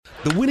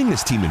The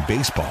winningest team in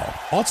baseball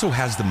also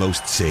has the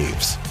most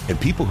saves, and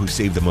people who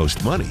save the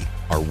most money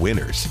are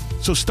winners.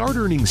 So start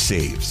earning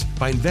saves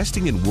by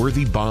investing in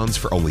worthy bonds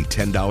for only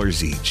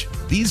 $10 each.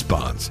 These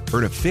bonds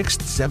earn a fixed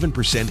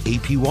 7%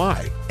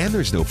 APY, and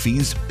there's no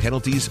fees,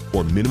 penalties,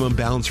 or minimum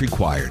balance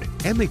required,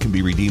 and they can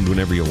be redeemed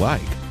whenever you like.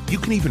 You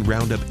can even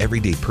round up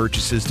everyday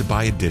purchases to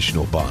buy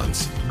additional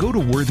bonds. Go to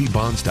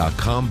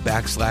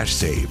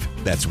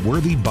worthybonds.com/save. That's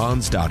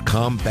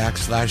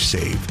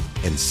worthybonds.com/save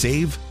and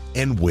save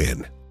and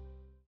win.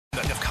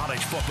 Of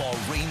college football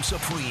reigns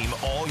supreme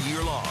all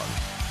year long.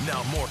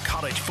 Now more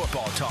college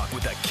football talk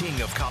with the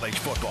king of college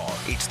football.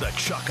 It's the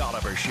Chuck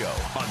Oliver Show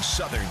on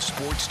Southern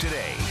Sports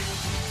Today.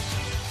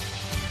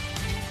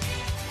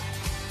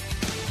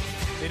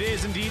 It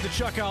is indeed the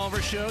Chuck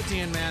Oliver Show.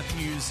 Dan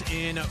Matthews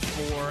in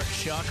for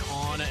Chuck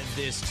on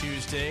this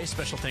Tuesday.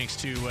 Special thanks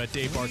to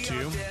Dave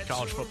Bartu,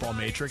 College Football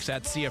Matrix.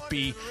 At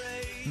CFB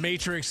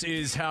Matrix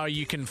is how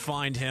you can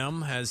find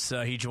him as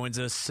he joins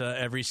us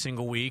every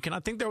single week. And I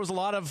think there was a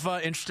lot of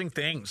interesting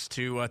things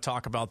to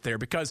talk about there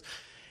because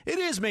it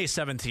is May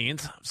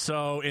 17th.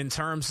 So in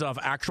terms of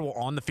actual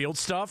on-the-field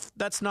stuff,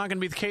 that's not going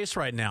to be the case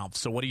right now.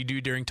 So what do you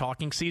do during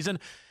talking season?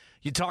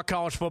 You talk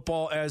college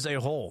football as a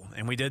whole,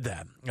 and we did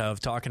that, of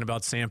talking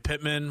about Sam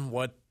Pittman,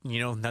 what,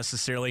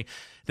 necessarily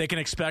they can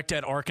expect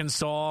at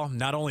Arkansas,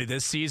 not only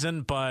this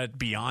season, but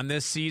beyond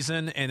this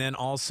season, and then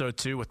also,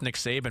 too, with Nick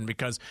Saban,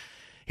 because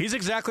he's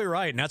exactly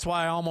right, and that's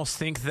why I almost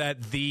think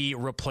that the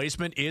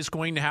replacement is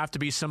going to have to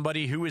be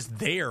somebody who is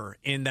there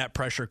in that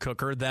pressure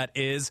cooker that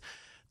is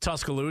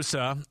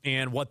Tuscaloosa,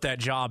 and what that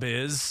job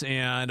is,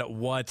 and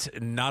what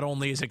not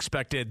only is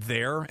expected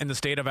there in the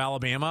state of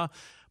Alabama,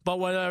 but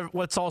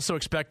what's also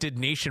expected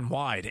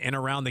nationwide and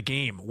around the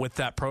game with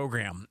that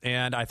program.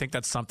 And I think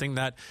that's something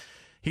that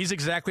he's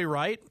exactly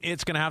right.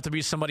 It's going to have to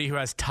be somebody who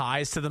has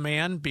ties to the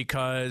man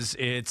because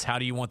it's how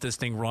do you want this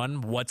thing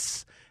run?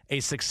 What's a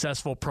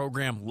successful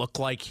program look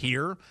like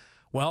here?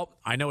 Well,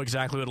 I know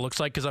exactly what it looks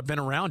like because I've been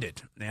around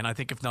it. And I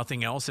think if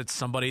nothing else, it's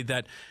somebody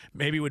that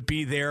maybe would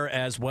be there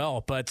as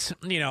well. But,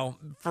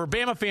 for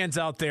Bama fans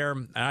out there,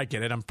 I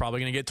get it. I'm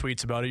probably going to get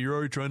tweets about it. You're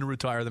already trying to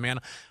retire the man.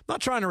 I'm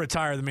not trying to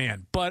retire the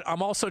man, but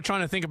I'm also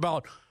trying to think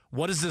about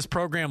what does this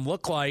program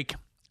look like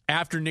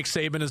after Nick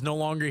Saban is no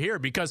longer here?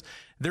 Because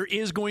there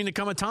is going to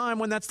come a time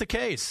when that's the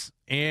case.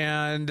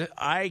 And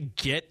I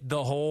get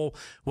the whole,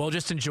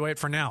 just enjoy it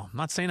for now. I'm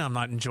not saying I'm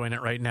not enjoying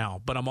it right now,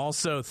 but I'm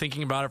also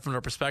thinking about it from the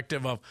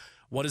perspective of,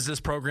 what does this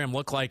program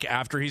look like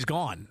after he's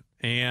gone?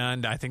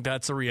 And I think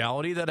that's a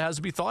reality that has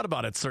to be thought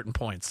about at certain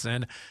points.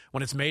 And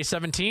when it's May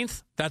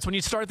 17th, that's when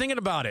you start thinking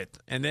about it.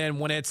 And then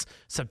when it's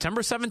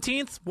September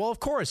 17th, well, of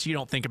course you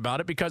don't think about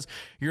it because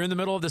you're in the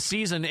middle of the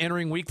season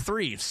entering week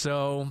 3.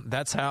 So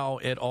that's how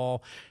it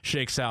all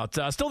shakes out.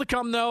 Still to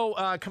come,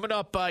 though, coming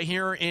up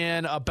here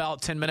in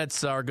about 10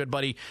 minutes, our good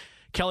buddy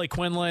Kelly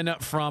Quinlan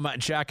from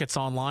Jackets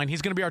Online.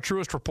 He's going to be our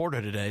truest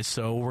reporter today.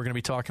 So we're going to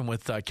be talking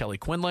with Kelly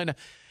Quinlan.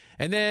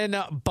 And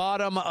then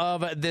bottom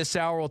of this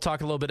hour, we'll talk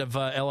a little bit of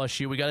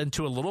LSU. We got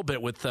into a little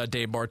bit with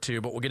Dave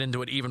Bartu, but we'll get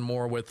into it even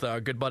more with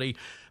good buddy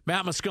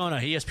Matt Moscona,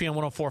 ESPN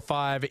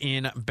 104.5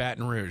 in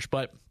Baton Rouge.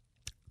 But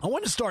I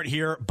want to start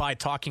here by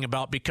talking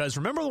about, because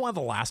remember one of the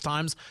last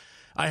times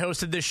I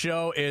hosted this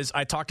show is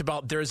I talked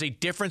about there's a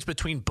difference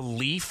between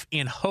belief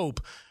and hope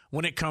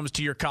when it comes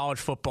to your college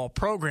football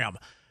program.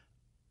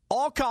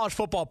 All college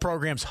football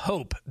programs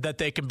hope that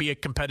they can be a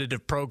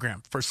competitive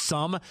program. For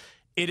some,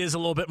 it is a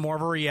little bit more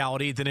of a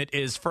reality than it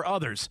is for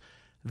others.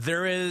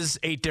 There is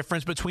a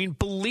difference between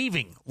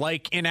believing.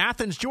 Like in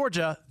Athens,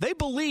 Georgia, they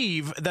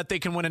believe that they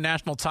can win a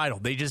national title.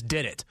 They just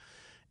did it.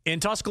 In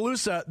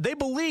Tuscaloosa, they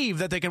believe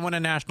that they can win a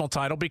national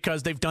title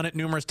because they've done it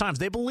numerous times.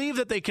 They believe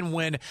that they can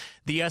win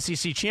the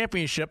SEC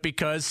championship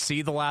because,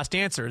 see The Last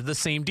Answer, the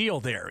same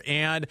deal there.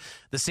 And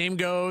the same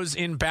goes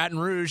in Baton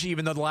Rouge,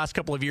 even though the last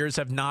couple of years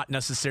have not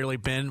necessarily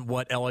been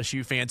what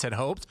LSU fans had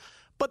hoped.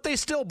 But they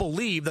still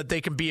believe that they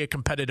can be a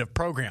competitive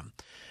program.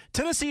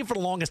 Tennessee, for the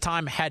longest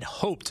time, had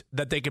hoped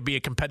that they could be a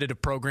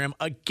competitive program,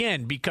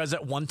 again, because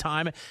at one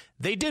time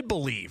they did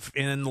believe.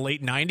 In the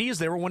late 90s,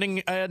 they were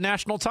winning a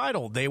national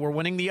title. They were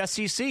winning the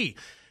SEC.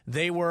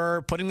 They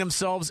were putting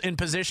themselves in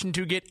position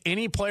to get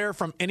any player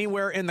from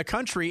anywhere in the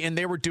country, and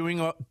they were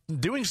doing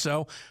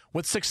so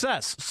with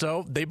success.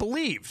 So they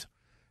believed.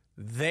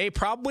 They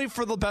probably,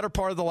 for the better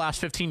part of the last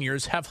 15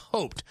 years, have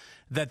hoped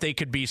that they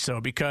could be so,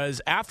 because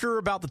after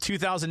about the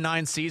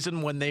 2009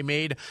 season when they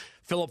made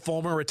Philip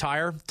Fulmer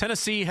retire,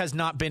 Tennessee has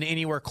not been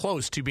anywhere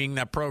close to being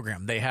that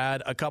program. They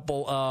had a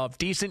couple of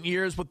decent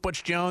years with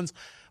Butch Jones,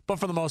 but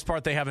for the most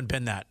part, they haven't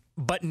been that.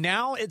 But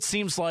now it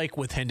seems like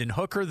with Hendon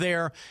Hooker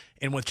there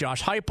and with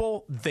Josh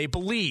Heupel, they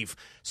believe.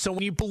 So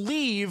when you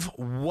believe,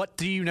 what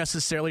do you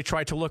necessarily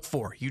try to look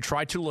for? You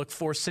try to look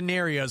for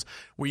scenarios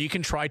where you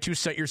can try to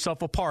set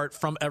yourself apart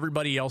from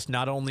everybody else,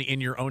 not only in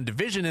your own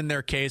division in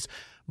their case,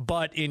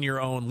 but in your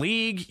own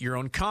league, your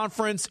own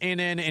conference, and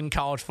in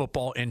college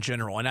football in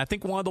general. And I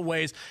think one of the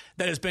ways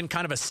that has been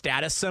kind of a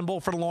status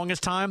symbol for the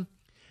longest time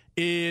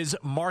is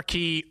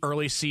marquee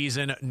early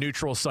season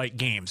neutral site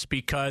games,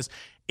 because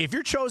if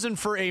you're chosen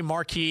for a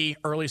marquee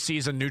early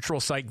season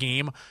neutral site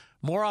game,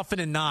 more often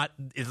than not,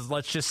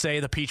 let's just say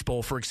the Peach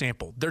Bowl, for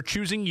example, they're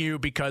choosing you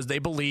because they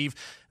believe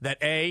that,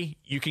 A,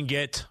 you can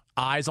get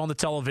eyes on the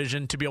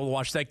television to be able to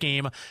watch that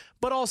game,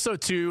 but also,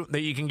 two,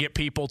 that you can get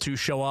people to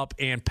show up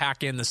and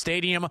pack in the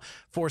stadium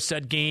for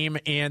said game,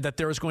 and that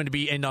there is going to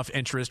be enough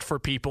interest for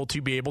people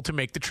to be able to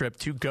make the trip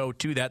to go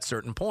to that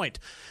certain point.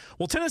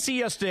 Well, Tennessee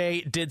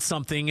yesterday did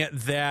something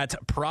that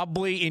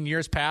probably in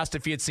years past,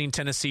 if you had seen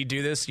Tennessee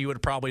do this, you would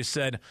have probably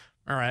said,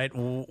 all right,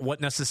 what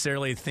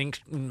necessarily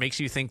makes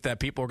you think that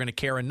people are going to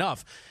care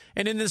enough?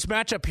 And in this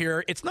matchup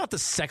here, it's not the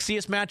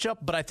sexiest matchup,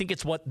 but I think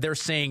it's what they're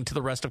saying to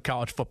the rest of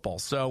college football.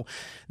 So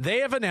they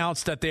have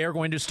announced that they are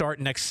going to start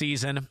next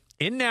season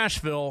in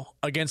Nashville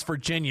against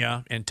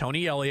Virginia and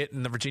Tony Elliott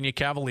and the Virginia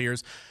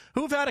Cavaliers,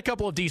 who've had a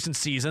couple of decent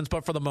seasons,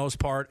 but for the most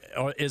part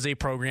is a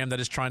program that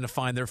is trying to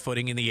find their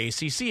footing in the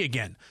ACC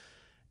again.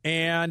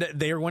 And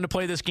they are going to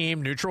play this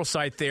game, neutral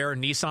site there,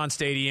 Nissan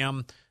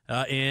Stadium,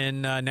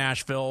 in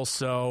Nashville,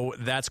 so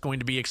that's going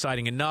to be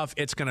exciting enough.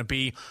 It's going to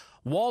be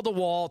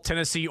wall-to-wall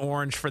Tennessee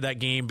orange for that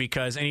game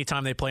because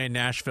anytime they play in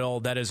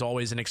Nashville, that is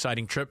always an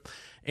exciting trip.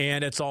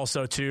 And it's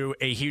also, too,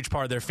 a huge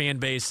part of their fan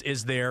base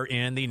is there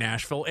in the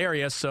Nashville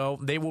area, so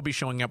they will be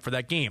showing up for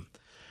that game.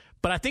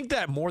 But I think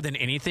that more than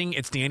anything,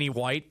 it's Danny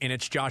White and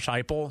it's Josh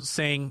Heupel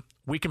saying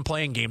we can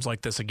play in games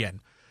like this again,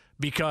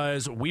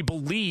 because we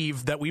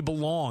believe that we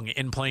belong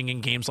in playing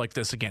in games like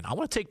this again. I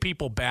want to take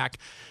people back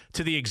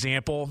to the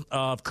example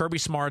of Kirby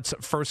Smart's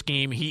first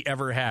game he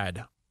ever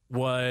had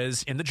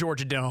was in the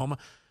Georgia Dome,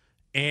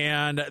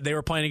 and they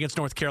were playing against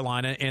North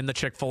Carolina in the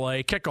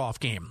Chick-fil-A kickoff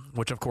game,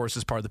 which, of course,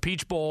 is part of the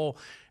Peach Bowl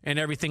and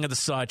everything of the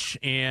such,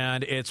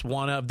 and it's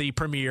one of the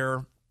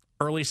premier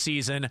early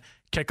season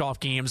kickoff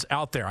games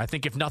out there. I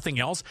think, if nothing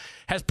else,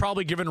 has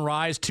probably given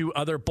rise to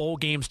other bowl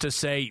games to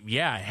say,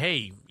 yeah,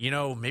 hey,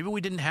 maybe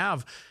we didn't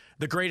have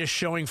the greatest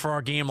showing for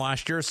our game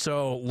last year,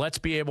 so let's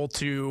be able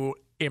to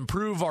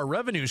improve our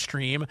revenue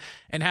stream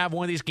and have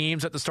one of these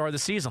games at the start of the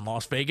season.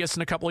 Las Vegas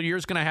in a couple of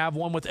years going to have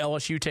one with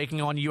LSU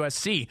taking on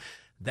USC.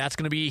 That's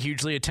going to be a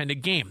hugely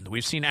attended game.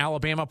 We've seen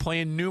Alabama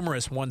play in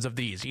numerous ones of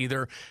these,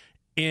 either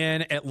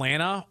in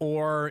Atlanta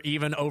or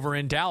even over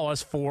in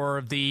Dallas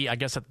for the, I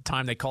guess at the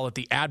time they call it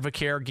the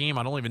Advocare game.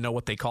 I don't even know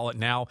what they call it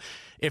now,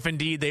 if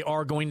indeed they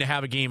are going to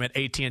have a game at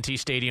AT&T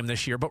Stadium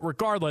this year. But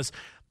regardless,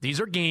 these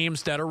are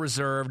games that are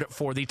reserved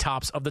for the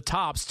tops of the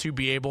tops to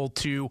be able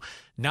to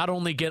not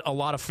only get a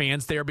lot of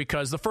fans there,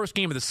 because the first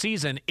game of the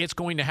season, it's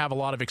going to have a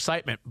lot of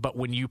excitement. But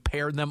when you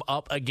pair them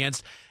up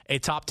against a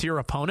top-tier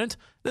opponent,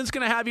 then it's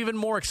going to have even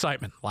more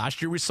excitement.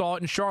 Last year we saw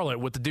it in Charlotte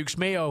with the Dukes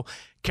Mayo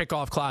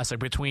kickoff classic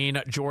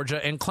between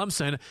Georgia and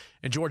Clemson,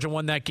 and Georgia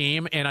won that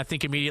game, and I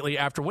think immediately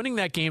after winning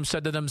that game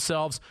said to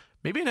themselves,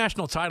 maybe a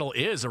national title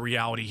is a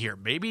reality here.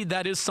 Maybe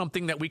that is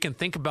something that we can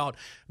think about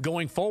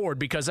going forward,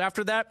 because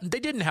after that, they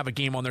didn't have a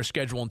game on their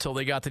schedule until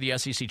they got to the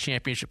SEC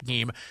championship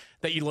game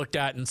that you looked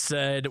at and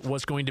said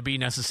was going to be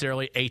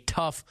necessarily a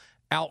tough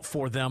out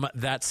for them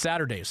that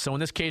Saturday. So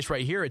in this case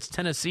right here, it's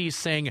Tennessee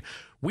saying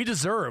we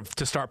deserve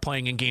to start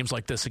playing in games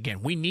like this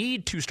again. We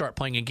need to start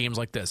playing in games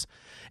like this.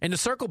 And to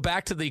circle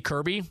back to the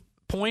Kirby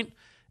point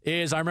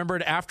is, I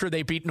remembered after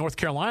they beat North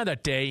Carolina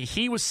that day,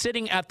 he was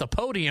sitting at the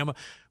podium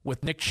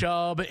with Nick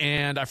Chubb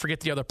and I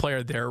forget the other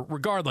player there.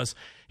 Regardless,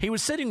 he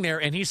was sitting there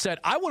and he said,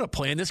 I want to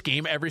play in this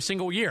game every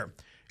single year.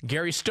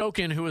 Gary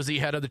Stokin, who was the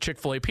head of the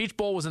Chick-fil-A Peach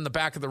Bowl, was in the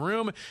back of the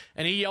room,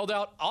 and he yelled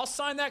out, I'll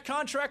sign that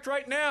contract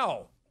right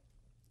now.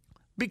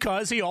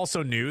 Because he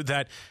also knew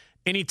that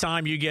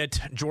anytime you get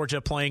Georgia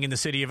playing in the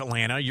city of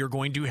Atlanta, you're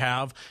going to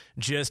have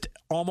just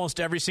almost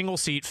every single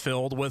seat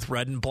filled with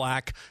red and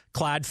black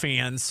clad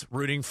fans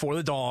rooting for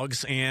the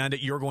Dogs, and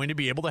you're going to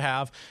be able to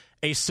have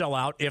a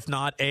sellout, if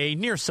not a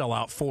near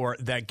sellout, for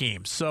that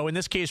game. So in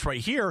this case right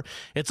here,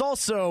 it's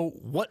also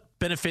what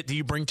benefit do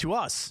you bring to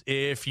us?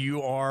 If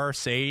you are,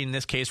 say, in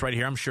this case right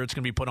here, I'm sure it's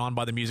going to be put on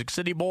by the Music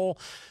City Bowl.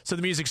 So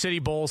the Music City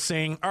Bowl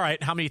saying, all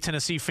right, how many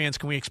Tennessee fans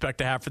can we expect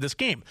to have for this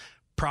game?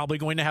 Probably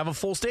going to have a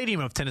full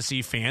stadium of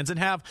Tennessee fans and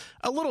have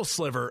a little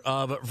sliver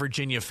of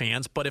Virginia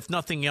fans. But if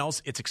nothing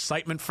else, it's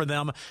excitement for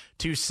them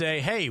to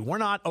say, hey, we're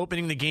not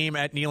opening the game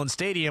at Neyland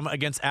Stadium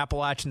against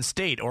Appalachian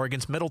State or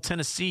against Middle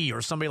Tennessee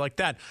or somebody like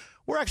that.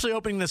 We're actually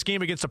opening this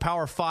game against a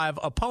Power 5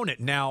 opponent.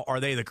 Now, are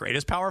they the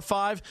greatest Power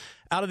 5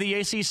 out of the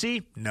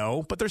ACC?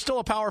 No, but they're still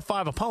a Power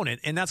 5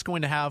 opponent, and that's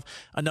going to have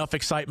enough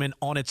excitement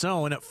on its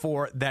own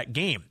for that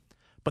game.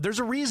 But there's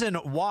a reason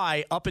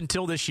why up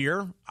until this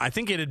year, I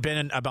think it had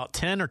been about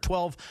 10 or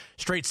 12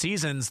 straight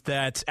seasons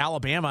that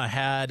Alabama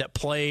had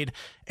played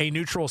a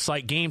neutral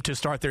site game to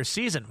start their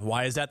season.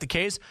 Why is that the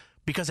case?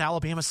 Because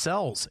Alabama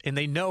sells, and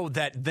they know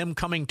that them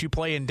coming to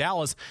play in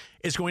Dallas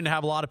is going to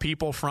have a lot of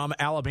people from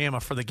Alabama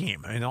for the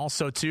game. And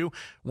also, too,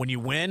 when you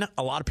win,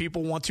 a lot of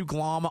people want to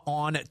glom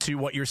on to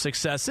what your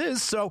success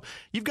is. So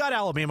you've got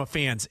Alabama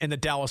fans in the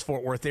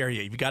Dallas-Fort Worth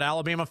area. You've got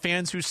Alabama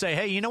fans who say,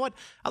 hey, you know what?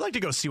 I'd like to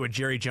go see what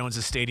Jerry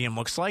Jones' stadium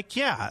looks like.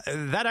 Yeah,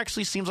 that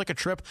actually seems like a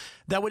trip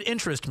that would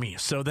interest me.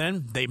 So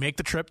then they make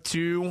the trip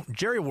to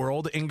Jerry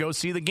World and go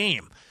see the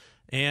game.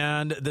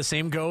 And the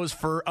same goes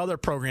for other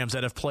programs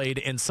that have played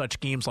in such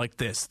games like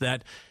this,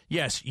 that,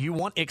 yes, you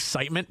want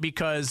excitement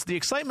because the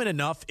excitement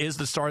enough is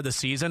the start of the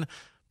season.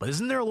 But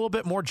isn't there a little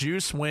bit more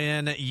juice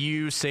when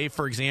you say,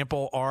 for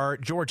example, are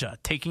Georgia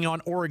taking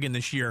on Oregon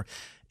this year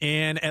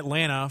in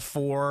Atlanta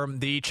for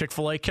the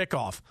Chick-fil-A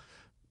kickoff?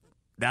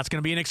 That's going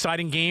to be an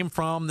exciting game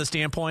from the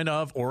standpoint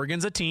of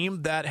Oregon's a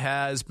team that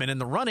has been in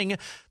the running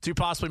to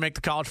possibly make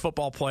the college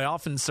football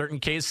playoff. In certain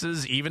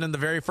cases, even in the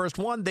very first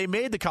one, they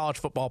made the college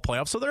football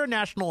playoff. So they're a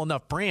national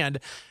enough brand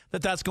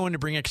that that's going to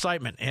bring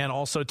excitement. And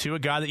also, too, a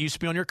guy that used to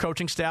be on your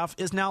coaching staff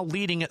is now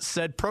leading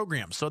said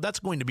program. So that's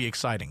going to be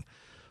exciting.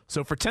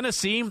 So for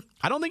Tennessee,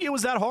 I don't think it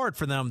was that hard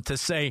for them to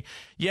say,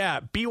 yeah,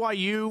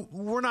 BYU,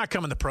 we're not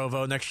coming to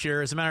Provo next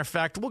year. As a matter of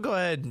fact, we'll go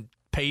ahead and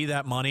pay you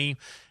that money.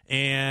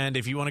 And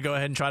if you want to go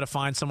ahead and try to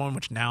find someone,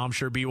 which now I'm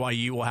sure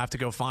BYU will have to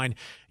go find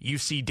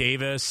UC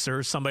Davis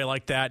or somebody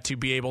like that to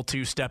be able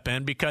to step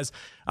in, because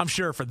I'm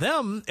sure for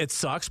them it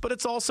sucks, but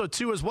it's also,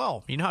 too, as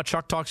well. You know how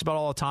Chuck talks about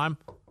all the time?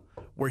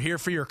 We're here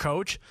for your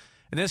coach.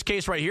 In this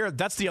case right here,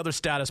 that's the other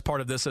status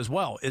part of this as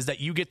well, is that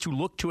you get to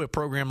look to a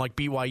program like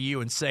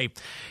BYU and say,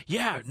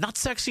 yeah, not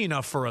sexy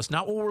enough for us,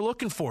 not what we're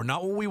looking for,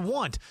 not what we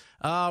want.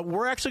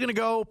 We're actually going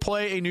to go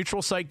play a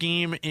neutral site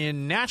game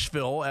in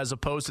Nashville as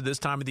opposed to this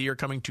time of the year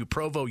coming to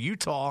Provo,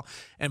 Utah,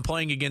 and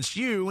playing against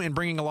you and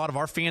bringing a lot of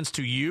our fans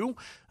to you.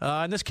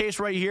 In this case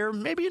right here,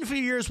 maybe in a few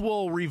years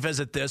we'll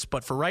revisit this,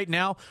 but for right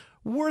now,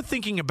 we're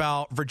thinking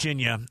about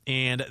Virginia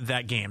and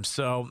that game.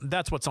 So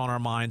that's what's on our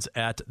minds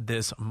at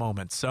this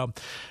moment. So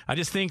I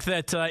just think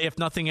that if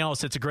nothing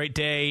else, it's a great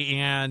day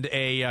and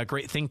a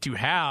great thing to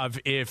have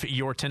if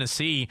you're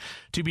Tennessee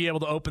to be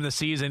able to open the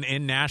season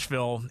in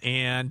Nashville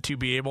and to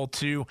be able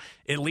to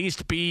at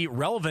least be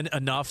relevant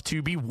enough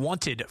to be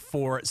wanted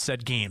for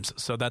said games.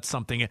 So that's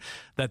something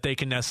that they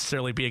can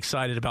necessarily be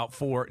excited about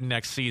for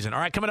next season. All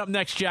right, coming up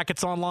next,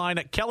 Jackets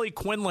Online, Kelly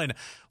Quinlan.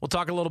 We'll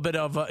talk a little bit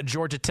of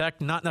Georgia Tech,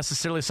 not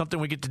necessarily something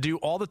we get to do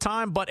all the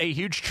time, but a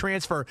huge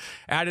transfer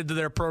added to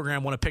their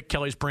program. Want to pick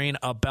Kelly's brain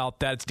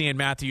about that. It's Dan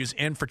Matthews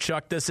in for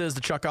Chuck. This is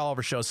the Chuck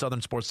Oliver Show,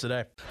 Southern Sports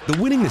Today. The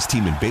winningest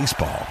team in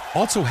baseball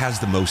also has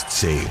the most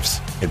saves,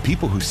 and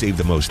people who save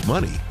the most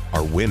money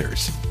are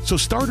winners. So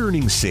start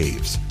earning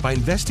saves by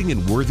investing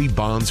in worthy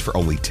bonds for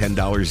only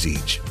 $10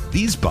 each.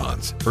 These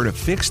bonds earn a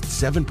fixed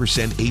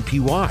 7%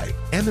 APY,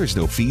 and there's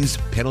no fees,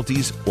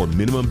 penalties, or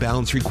minimum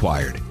balance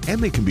required, and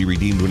they can be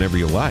redeemed whenever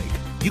you like.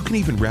 You can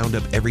even round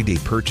up everyday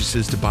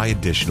purchases to buy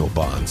additional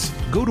bonds.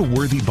 Go to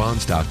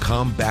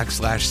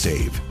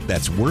worthybonds.com/save.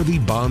 That's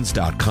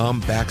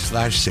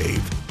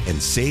worthybonds.com/save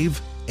and save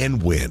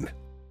and win.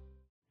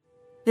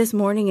 This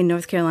morning in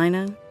North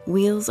Carolina,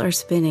 wheels are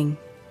spinning.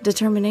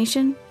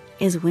 Determination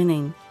is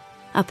winning.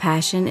 A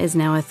passion is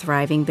now a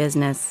thriving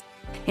business,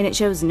 and it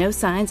shows no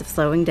signs of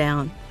slowing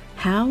down.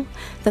 How?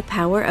 The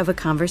power of a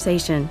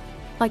conversation,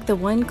 like the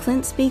one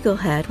Clint Spiegel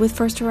had with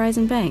First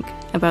Horizon Bank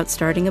about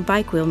starting a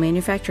bike wheel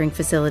manufacturing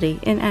facility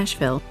in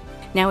Asheville.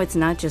 Now it's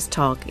not just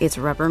talk, it's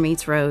rubber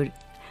meets road.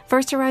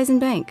 First Horizon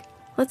Bank.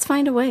 Let's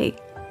find a way.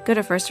 Go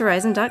to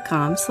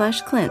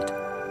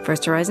firsthorizon.com/Clint.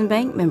 First Horizon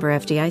Bank, member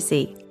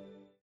FDIC.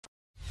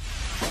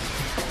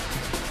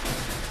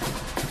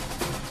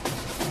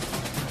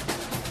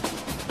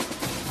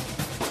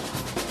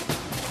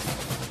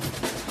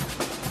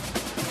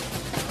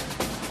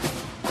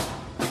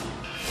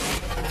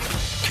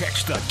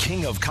 Catch the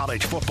king of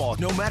college football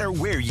no matter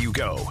where you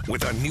go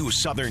with a new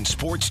Southern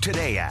Sports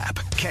Today app.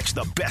 Catch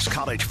the best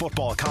college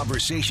football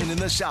conversation in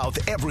the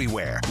South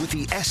everywhere with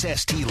the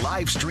SST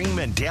live stream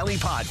and daily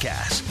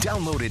podcast.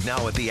 Downloaded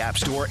now at the App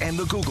Store and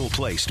the Google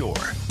Play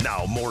Store.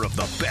 Now more of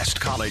the best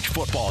college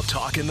football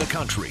talk in the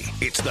country.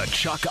 It's the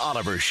Chuck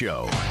Oliver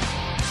Show.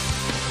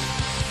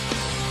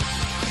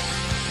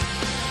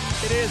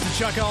 It is the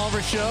Chuck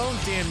Oliver Show.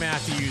 Dan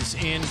Matthews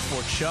in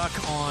for Chuck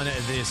on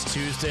this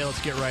Tuesday. Let's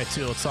get right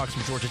to it. Let's talk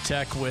some Georgia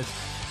Tech with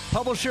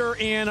publisher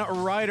and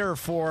writer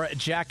for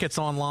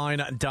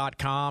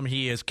jacketsonline.com.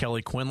 He is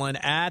Kelly Quinlan.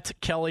 At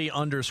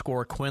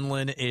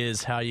Kelly_Quinlan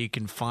is how you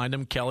can find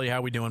him. Kelly,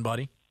 how we doing,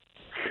 buddy?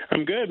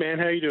 I'm good, man.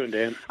 How you doing,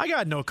 Dan? I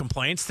got no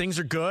complaints. Things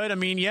are good. I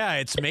mean, yeah,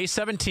 it's May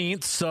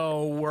 17th,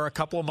 so we're a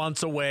couple of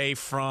months away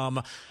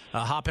from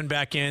hopping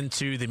back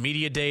into the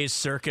Media Days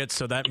circuit,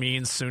 so that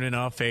means soon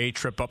enough a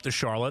trip up to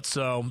Charlotte,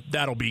 so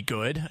that'll be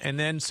good. And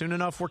then soon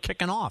enough we're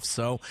kicking off,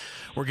 so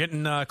we're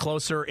getting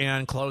closer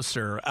and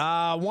closer.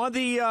 One of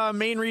the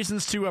main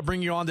reasons to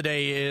bring you on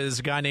today is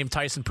a guy named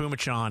Tyson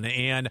Pumachan,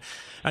 and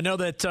I know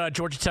that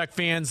Georgia Tech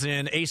fans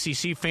and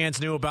ACC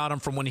fans knew about him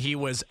from when he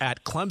was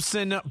at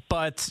Clemson,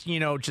 but, you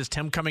know, just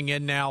him coming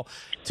in now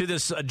to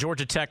this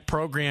Georgia Tech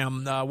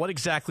program, what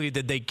exactly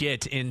did they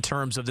get in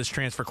terms of this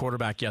transfer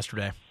quarterback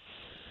yesterday?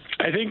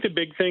 I think the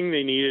big thing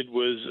they needed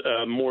was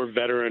a more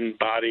veteran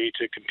body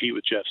to compete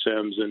with Jeff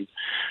Sims,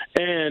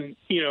 and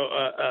you know,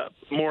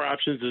 more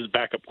options as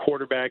backup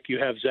quarterback. You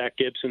have Zach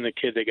Gibson, the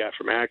kid they got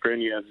from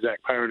Akron. You have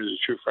Zach Pyron as a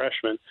true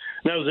freshman.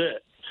 And that was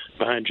it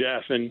behind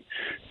Jeff. And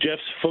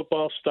Jeff's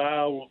football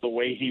style, the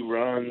way he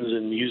runs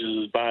and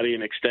uses his body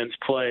and extends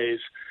plays,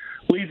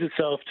 leads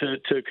itself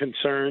to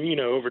concern,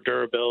 over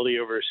durability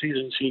over a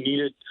season. So you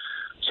needed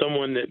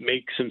someone that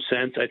makes some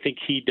sense. I think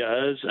he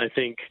does. I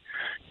think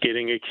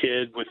getting a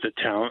kid with the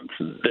talent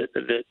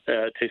that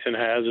Taysom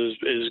has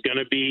is going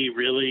to be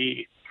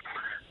really,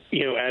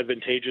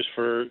 advantageous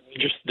for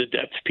just the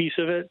depth piece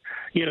of it.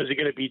 Is he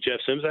going to beat Jeff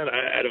Sims?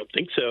 I don't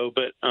think so.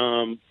 But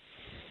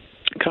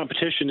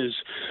competition is,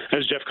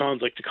 as Jeff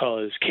Collins liked to call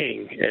it, is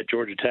king at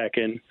Georgia Tech.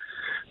 And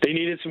they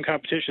needed some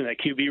competition. That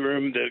QB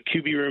room, the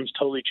QB room's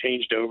totally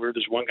changed over.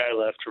 There's one guy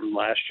left from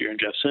last year in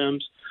Jeff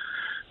Sims.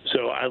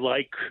 So I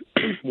like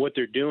what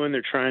they're doing.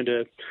 They're trying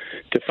to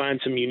find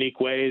some unique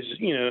ways,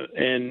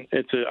 and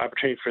it's an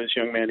opportunity for this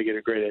young man to get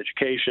a great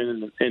education in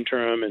the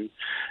interim and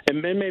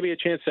then maybe a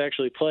chance to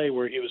actually play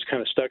where he was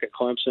kind of stuck at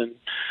Clemson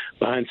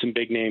behind some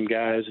big-name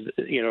guys.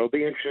 It'll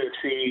be interesting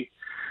to see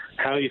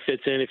how he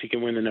fits in, if he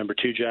can win the number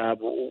 2 job,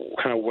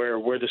 kind of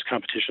where this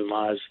competition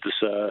lies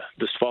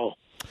this fall.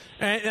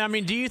 And, I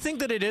mean, do you think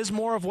that it is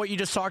more of what you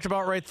just talked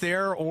about right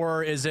there,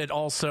 or is it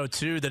also,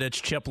 too, that it's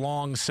Chip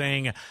Long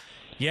saying,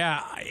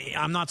 yeah,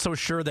 I'm not so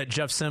sure that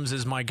Jeff Sims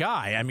is my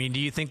guy? I mean, do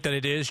you think that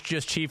it is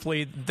just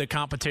chiefly the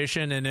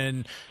competition and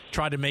then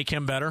try to make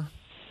him better?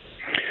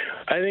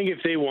 I think if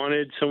they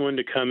wanted someone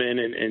to come in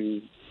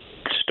and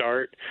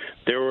start,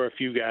 there were a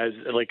few guys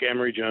like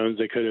Emory Jones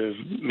that could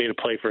have made a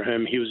play for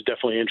him. He was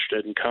definitely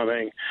interested in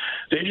coming.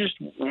 They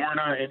just were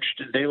not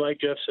interested. They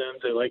like Jeff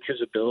Sims. They like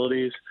his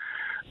abilities.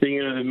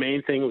 The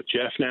main thing with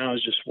Jeff now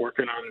is just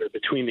working on the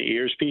between the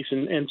ears piece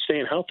and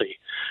staying healthy.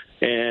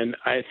 And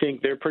I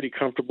think they're pretty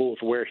comfortable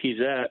with where he's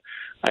at.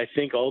 I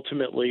think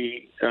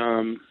ultimately,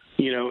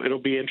 it'll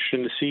be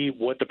interesting to see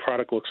what the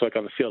product looks like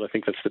on the field. I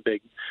think that's the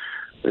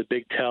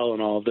big tell in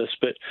all of this.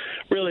 But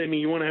really, I mean,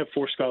 you want to have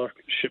 4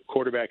 scholarship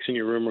quarterbacks in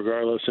your room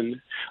regardless. And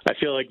I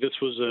feel like this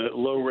was a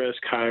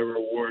low-risk,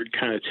 high-reward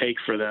kind of take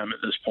for them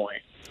at this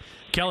point.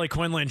 Kelly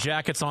Quinlan,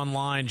 Jackets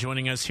Online,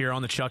 joining us here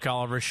on the Chuck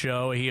Oliver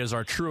Show. He is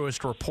our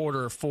truest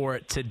reporter for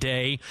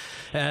today,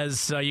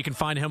 as you can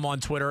find him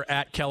on Twitter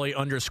at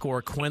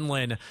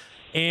Kelly_Quinlan.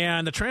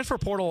 And the transfer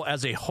portal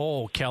as a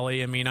whole,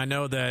 Kelly, I mean, I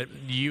know that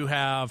you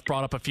have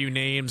brought up a few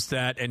names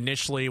that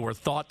initially were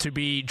thought to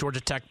be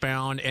Georgia Tech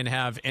bound and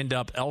have ended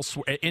up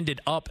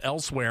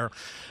elsewhere.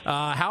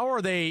 How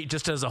are they,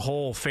 just as a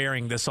whole,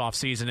 faring this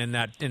offseason in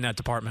that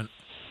department?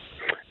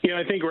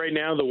 I think right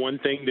now the one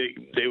thing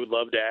that they would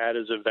love to add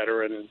is a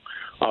veteran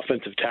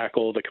offensive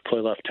tackle that could play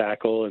left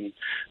tackle, and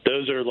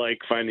those are like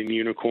finding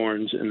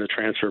unicorns in the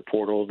transfer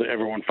portal. That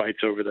everyone fights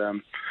over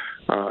them.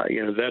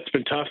 That's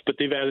been tough, but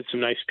they've added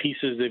some nice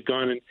pieces. They've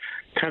gone and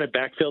kind of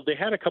backfilled. They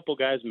had a couple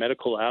guys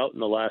medical out in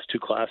the last 2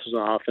 classes on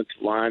the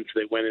offensive line, so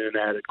they went in and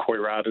added Corey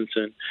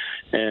Robinson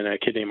and a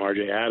kid named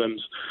R.J.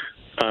 Adams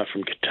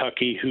from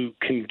Kentucky, who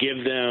can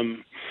give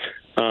them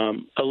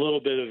a little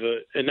bit of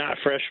a not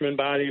freshman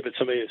body, but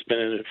somebody that's been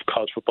in a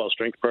college football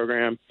strength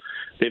program.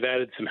 They've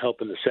added some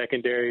help in the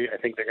secondary. I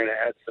think they're going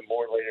to add some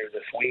more later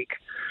this week,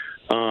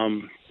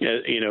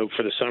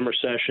 for the summer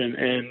session.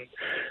 And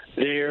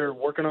they're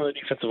working on the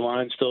defensive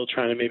line, still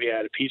trying to maybe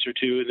add a piece or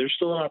two. There's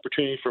still an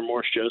opportunity for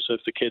Morris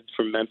Joseph, the kid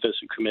from Memphis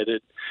who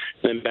committed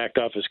and then backed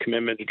off his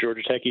commitment to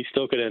Georgia Tech. He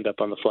still could end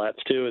up on the flats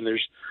too. And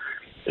there's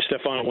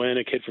Stephon Wynn,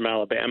 a kid from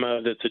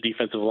Alabama that's a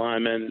defensive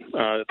lineman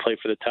that played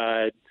for the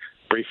Tide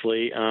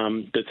briefly,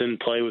 that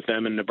didn't play with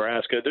them in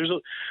Nebraska. There's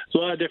a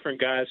lot of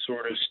different guys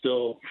sort of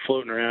still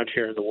floating around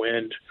here in the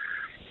wind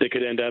that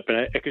could end up,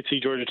 and I could see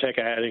Georgia Tech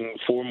adding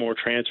 4 more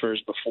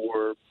transfers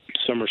before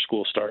summer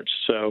school starts.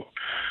 So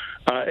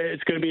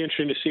it's going to be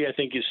interesting to see. I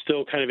think it's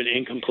still kind of an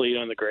incomplete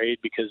on the grade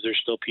because there's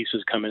still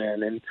pieces coming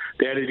in. And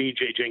they added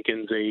E.J.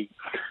 Jenkins, a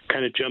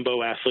kind of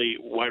jumbo athlete,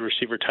 wide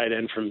receiver tight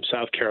end from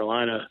South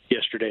Carolina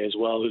yesterday as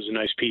well, who's a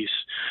nice piece.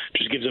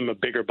 Just gives them a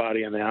bigger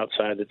body on the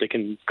outside that they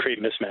can create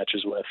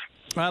mismatches with.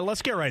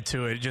 Let's get right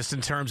to it. Just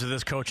in terms of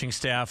this coaching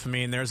staff, I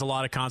mean, there's a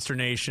lot of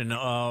consternation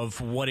of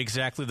what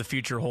exactly the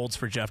future holds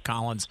for Jeff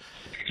Collins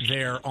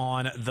there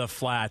on the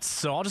flats.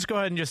 So I'll just go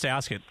ahead and just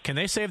ask it. Can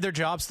they save their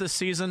jobs this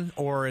season,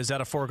 or is that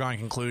a foregone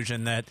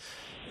conclusion that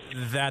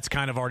that's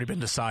kind of already been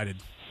decided?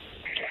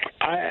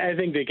 I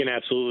think they can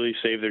absolutely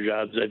save their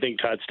jobs. I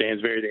think Todd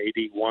Stansberry, the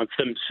AD, wants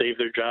them to save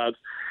their jobs.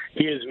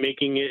 He is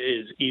making it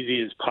as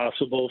easy as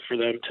possible for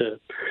them to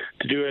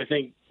do it. I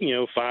think,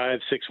 5-6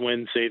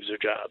 wins saves their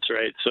jobs,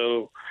 right?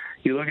 So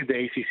you look at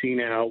the ACC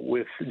now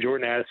with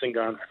Jordan Addison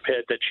gone from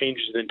Pitt, that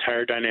changes the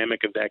entire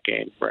dynamic of that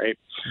game, right?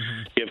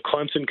 Mm-hmm. You have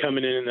Clemson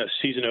coming in the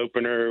season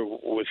opener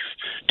with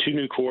 2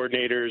 new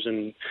coordinators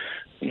and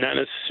not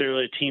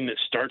necessarily a team that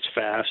starts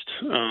fast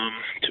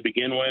to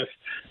begin with.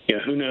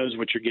 Who knows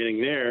what you're getting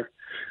there.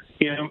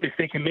 If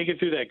they can make it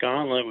through that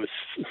gauntlet with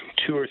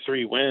 2 or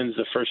 3 wins,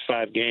 the first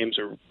 5 games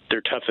are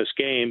their toughest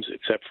games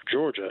except for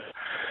Georgia.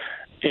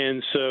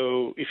 And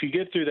so if you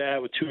get through that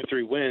with 2 or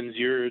 3 wins,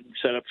 you're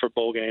set up for a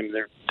bowl game.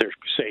 They're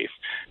safe.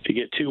 If you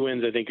get 2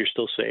 wins, I think you're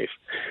still safe.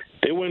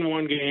 They win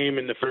 1 game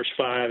in the first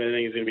 5, I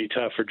think it's going to be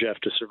tough for Jeff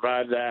to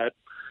survive that.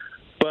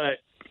 But,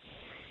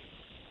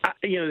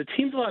 the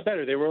team's a lot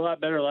better. They were a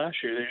lot better last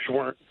year. They just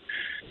weren't.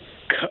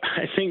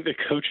 I think the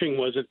coaching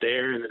wasn't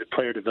there and the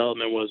player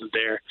development wasn't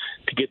there.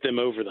 to get them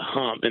over the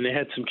hump. And they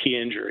had some key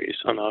injuries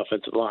on the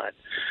offensive line.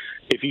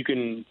 If you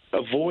can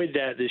avoid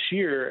that this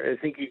year, I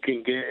think you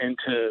can get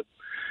into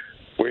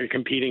where you're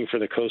competing for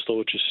the Coastal,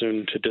 which is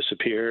soon to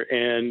disappear,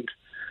 and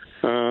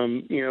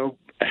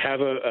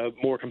have a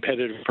more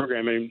competitive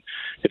program. I mean,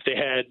 if they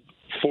had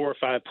 4 or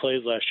 5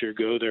 plays last year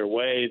go their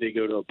way, they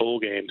go to a bowl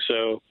game.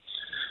 So,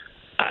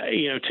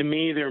 to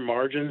me, their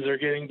margins are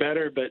getting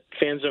better, but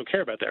fans don't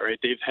care about that, right?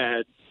 They've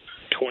had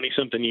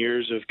 20-something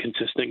years of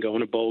consistent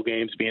going to bowl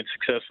games, being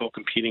successful,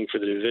 competing for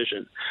the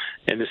division,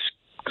 and this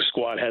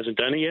squad hasn't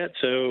done it yet.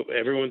 So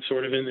everyone's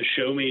sort of in the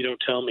show me, don't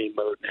tell me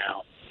mode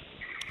now.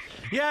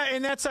 Yeah,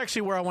 and that's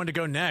actually where I wanted to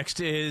go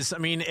next is,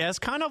 as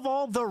kind of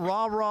all the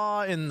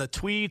rah-rah and the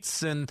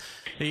tweets and,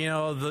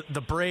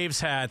 the Braves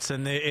hats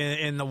and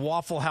the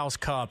Waffle House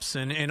cups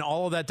and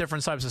all of that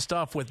different types of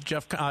stuff with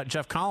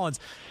Jeff Collins,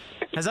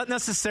 has that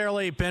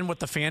necessarily been with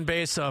the fan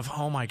base of,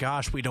 oh, my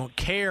gosh, we don't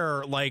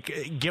care?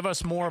 Like, give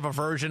us more of a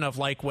version of,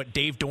 like, what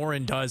Dave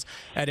Doran does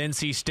at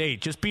NC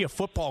State. Just be a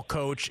football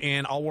coach,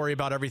 and I'll worry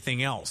about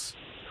everything else.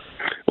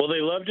 Well, they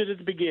loved it at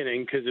the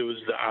beginning because it was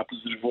the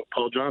opposite of what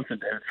Paul Johnson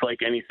did. It's like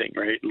anything,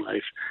 right, in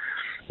life.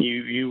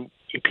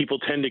 People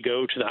tend to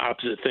go to the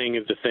opposite thing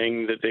of the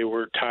thing that they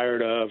were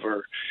tired of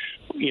or,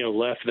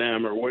 left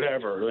them or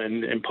whatever.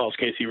 And in Paul's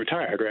case, he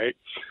retired, right?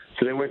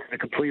 So they went to the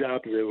complete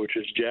opposite, which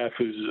is Jeff,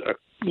 who's a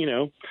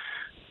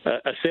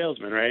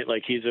salesman, right?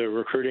 Like, he's a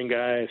recruiting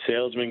guy, a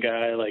salesman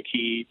guy. Like,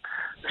 he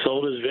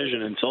sold his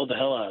vision and sold the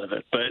hell out of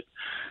it. But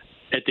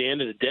at the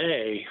end of the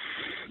day,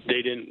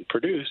 they didn't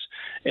produce.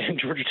 And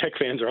Georgia Tech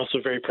fans are also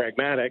very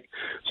pragmatic.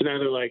 So now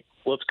they're like,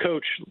 let's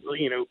coach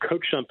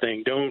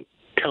something. Don't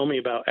tell me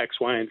about X,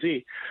 Y, and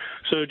Z.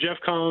 So Jeff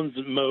Collins'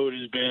 mode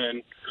has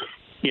been,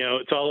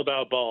 it's all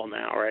about ball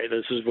now, right?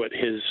 This is what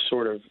his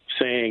sort of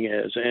saying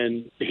is.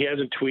 And he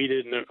hasn't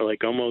tweeted in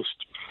like almost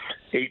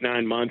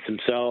 8-9 months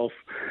himself.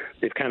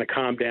 They've kind of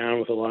calmed down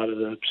with a lot of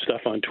the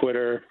stuff on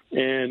Twitter.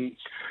 And,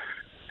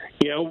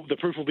 the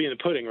proof will be in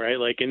the pudding, right?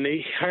 Like, and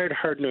they hired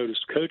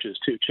hard-nosed coaches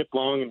too. Chip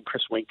Long and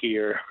Chris Winkie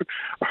are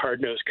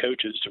hard-nosed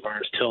coaches.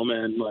 Tavares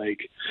Tillman,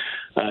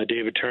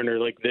 David Turner,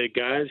 like the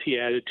guys he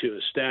added to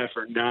his staff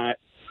are not,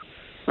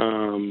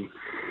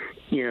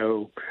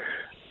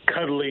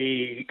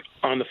 cuddly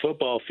on the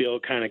football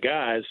field kind of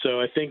guys.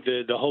 So I think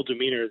the whole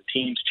demeanor of the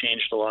team's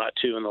changed a lot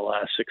too in the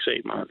last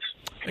 6-8 months.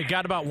 We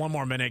got about one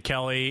more minute,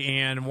 Kelly,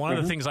 and one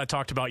of the things I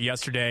talked about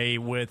yesterday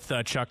with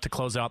Chuck to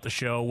close out the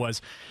show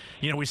was,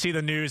 we see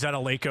the news out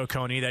of Lake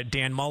Oconee that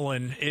Dan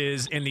Mullen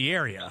is in the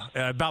area,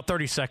 about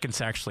 30 seconds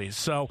actually.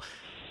 So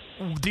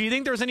do you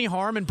think there's any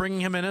harm in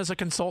bringing him in as a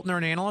consultant or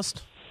an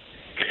analyst?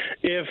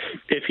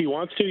 If he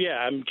wants to, yeah.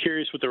 I'm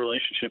curious what the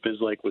relationship is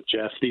like with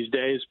Jeff these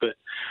days, but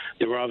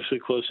they were obviously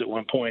close at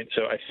one point.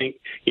 So I think,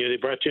 they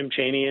brought Jim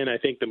Chaney in. I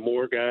think the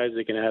more guys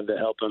they can have to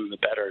help him, the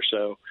better.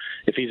 So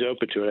if he's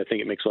open to it, I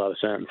think it makes a lot of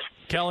sense.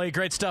 Kelly,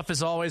 great stuff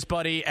as always,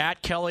 buddy.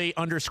 At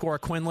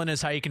Kelly_Quinlan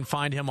is how you can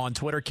find him on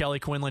Twitter. Kelly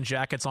Quinlan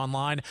Jackets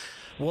online.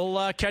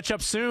 We'll catch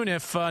up soon,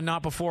 if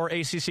not before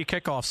ACC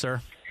kickoff,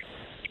 sir.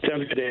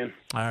 Sounds good, Dan.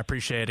 I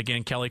appreciate it.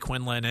 Again, Kelly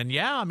Quinlan. And,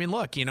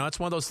 look, it's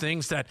one of those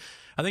things that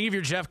I think if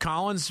you're Jeff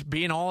Collins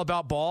being all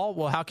about ball,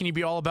 well, how can you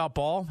be all about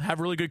ball?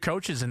 Have really good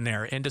coaches in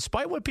there. And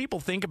despite what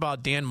people think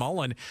about Dan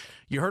Mullen,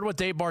 you heard what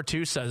Dave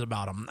Bartu says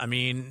about him.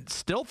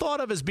 Still thought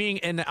of as being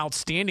an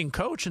outstanding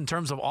coach in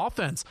terms of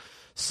offense.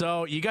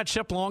 So you got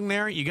Chip Long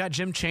there. You got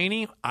Jim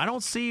Chaney. I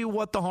don't see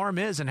what the harm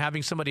is in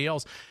having somebody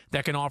else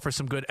that can offer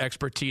some good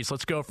expertise.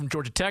 Let's go from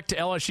Georgia Tech to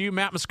LSU.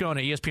 Matt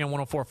Moscona, ESPN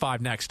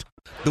 104.5 next.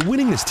 The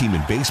winningest team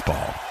in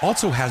baseball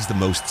also has the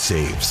most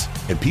saves,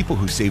 and people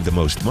who save the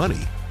most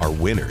money are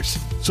winners.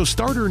 So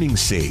start earning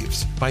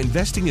saves by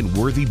investing in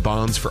worthy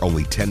bonds for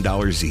only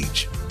 $10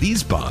 each.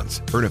 These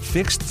bonds earn a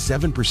fixed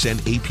 7%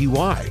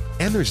 APY,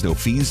 and there's no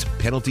fees,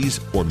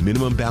 penalties, or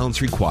minimum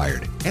balance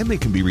required, and they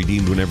can be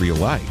redeemed whenever you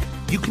like.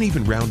 You can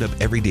even round up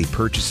everyday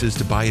purchases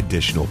to buy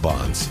additional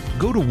bonds.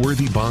 Go to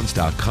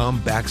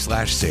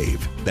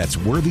worthybonds.com/save. That's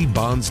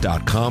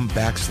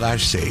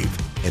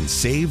worthybonds.com/save and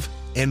save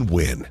and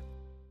win.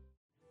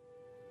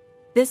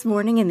 This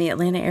morning in the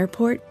Atlanta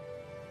airport,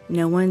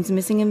 no one's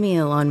missing a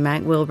meal on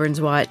Mac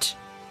Wilburn's watch.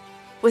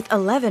 With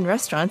 11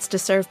 restaurants to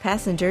serve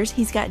passengers,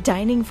 he's got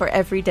dining for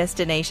every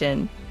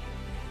destination.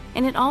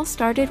 And it all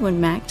started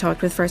when Mac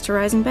talked with First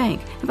Horizon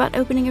Bank about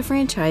opening a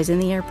franchise in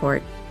the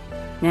airport.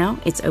 Now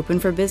it's open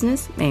for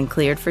business and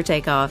cleared for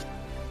takeoff.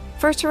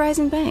 First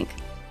Horizon Bank.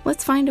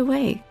 Let's find a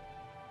way.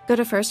 Go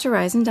to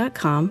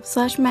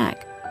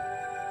firsthorizon.com/Mac.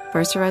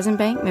 First Horizon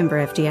Bank, member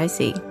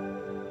FDIC.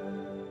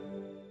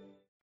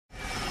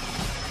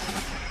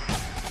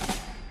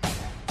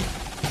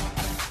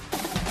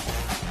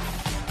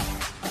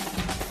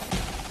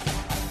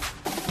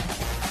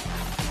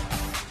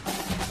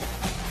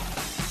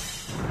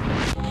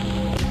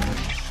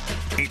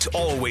 It's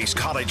always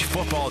college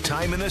football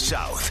time in the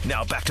South.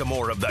 Now back to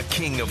more of the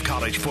king of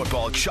college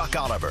football, Chuck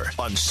Oliver,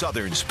 on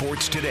Southern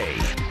Sports Today.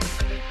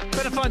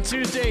 Been a fun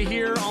Tuesday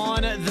here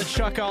on the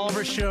Chuck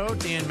Oliver Show.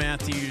 Dan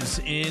Matthews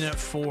in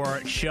for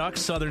Chuck.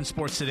 Southern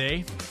Sports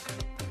Today.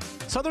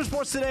 Southern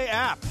Sports Today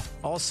app.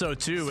 Also,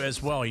 too,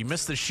 as well, you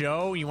missed the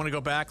show, you want to go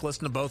back,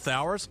 listen to both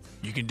hours,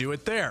 you can do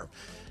it there.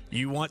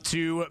 You want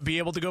to be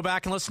able to go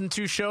back and listen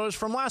to shows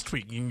from last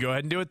week, you can go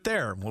ahead and do it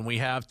there. When we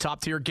have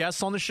top-tier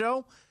guests on the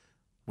show,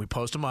 we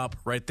post them up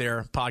right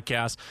there,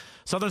 podcast.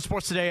 Southern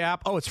Sports Today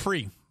app. Oh, it's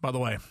free, by the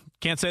way.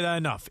 Can't say that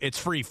enough. It's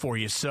free for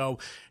you. So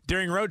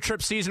during road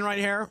trip season right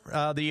here,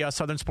 the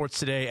Southern Sports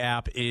Today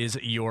app is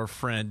your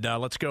friend.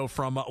 Let's go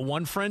from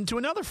one friend to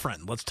another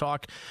friend. Let's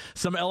talk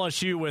some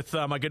LSU with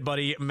my good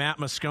buddy Matt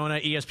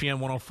Moscona, ESPN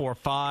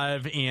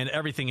 104.5, and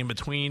everything in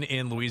between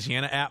in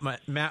Louisiana. At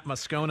Matt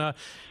Moscona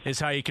is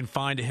how you can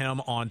find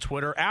him on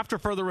Twitter. After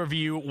further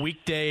review,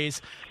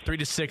 weekdays, 3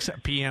 to 6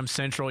 p.m.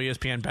 Central,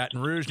 ESPN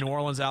Baton Rouge, New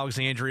Orleans,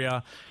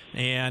 Alexandria,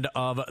 and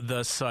of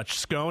the such.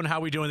 Scone, how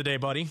we doing today,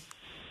 buddy?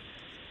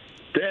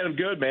 Dan, I'm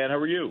good, man. How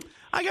are you?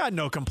 I got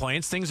no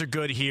complaints. Things are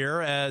good here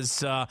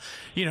as,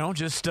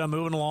 just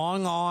moving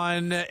along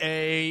on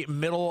a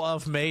middle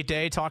of May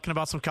day talking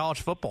about some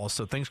college football,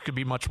 so things could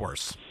be much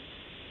worse.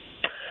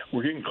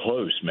 We're getting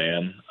close,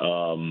 man.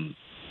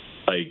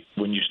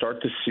 When you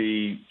start to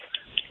see,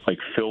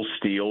 Phil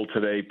Steele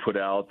today put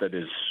out that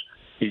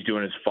he's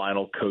doing his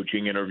final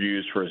coaching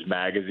interviews for his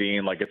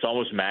magazine. It's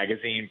almost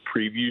magazine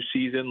preview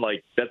season.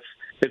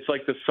 It's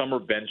like the summer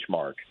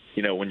benchmark,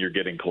 when you're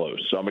getting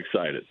close. So I'm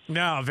excited.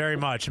 No, very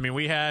much. I mean,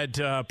 we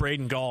had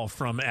Braden Gall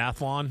from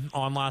Athlon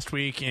on last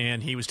week,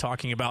 and he was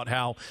talking about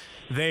how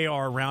they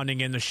are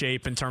rounding into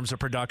shape in terms of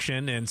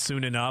production, and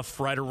soon enough,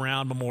 right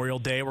around Memorial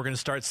Day, we're going to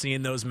start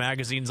seeing those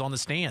magazines on the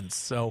stands.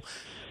 So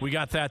we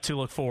got that to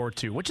look forward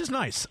to, which is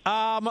nice.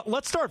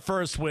 Let's start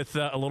first with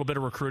a little bit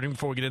of recruiting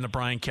before we get into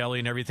Brian Kelly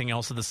and everything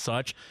else of the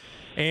such.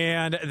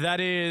 And that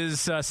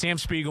is Sam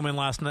Spiegelman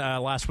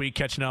last week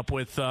catching up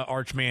with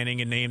Arch Manning,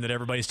 a name that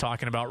everybody's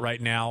talking about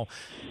right now.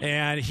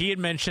 And he had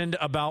mentioned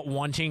about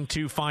wanting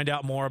to find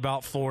out more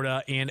about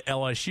Florida and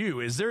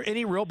LSU. Is there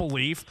any real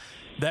belief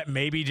that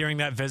maybe during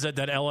that visit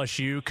that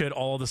LSU could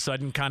all of a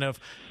sudden kind of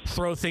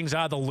throw things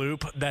out of the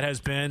loop that has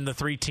been the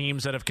three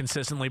teams that have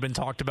consistently been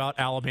talked about,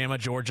 Alabama,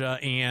 Georgia,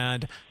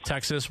 and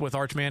Texas with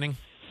Arch Manning?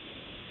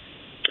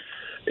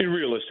 And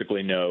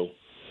realistically, no.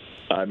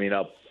 I mean,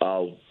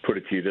 I'll put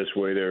it to you this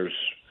way. There's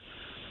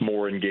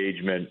more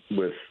engagement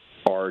with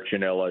Arch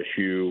and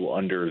LSU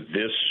under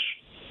this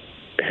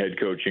head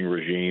coaching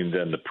regime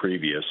than the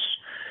previous.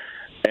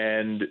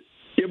 And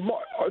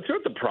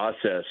throughout the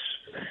process,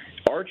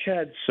 Arch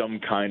had some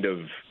kind of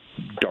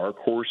dark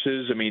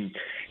horses. I mean,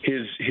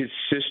 his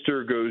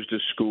sister goes to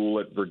school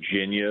at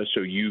Virginia,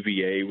 so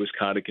UVA was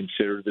kind of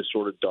considered this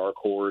sort of dark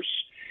horse.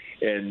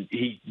 And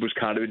he was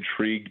kind of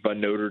intrigued by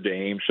Notre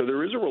Dame. So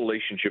there is a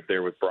relationship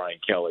there with Brian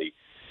Kelly.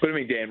 But, I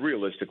mean, Dan,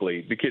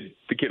 realistically, the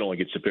kid only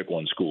gets to pick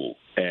one school.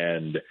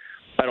 And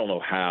I don't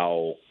know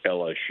how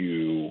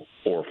LSU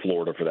or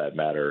Florida, for that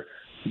matter,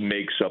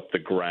 makes up the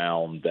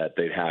ground that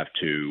they'd have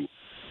to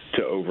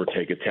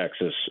overtake a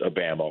Texas, a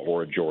Bama,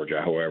 or a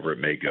Georgia, however it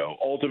may go.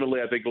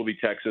 Ultimately, I think it'll be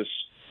Texas.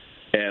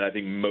 And I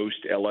think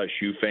most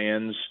LSU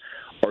fans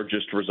are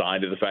just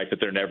resigned to the fact that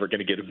they're never going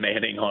to get a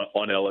Manning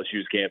on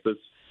LSU's campus.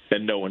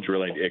 And no one's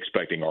really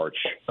expecting Arch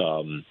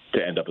to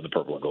end up in the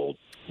purple and gold.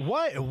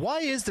 Why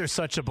is there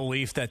such a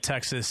belief that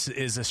Texas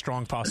is a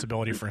strong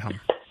possibility for him?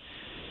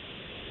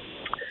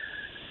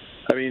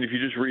 I mean, if you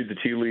just read the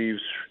tea leaves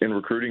in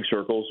recruiting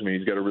circles, I mean,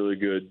 he's got a really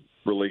good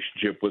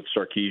relationship with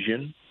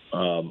Sarkisian.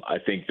 I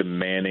think the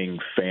Manning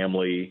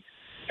family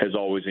has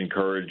always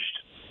encouraged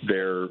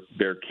their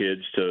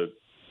kids to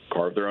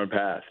carve their own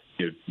path,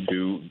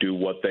 do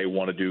what they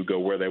want to do, go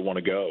where they want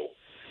to go.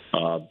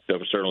 That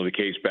was certainly the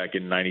case back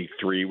in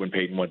 '93 when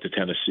Peyton went to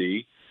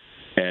Tennessee,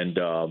 and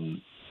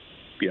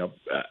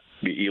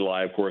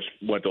Eli, of course,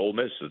 went to Ole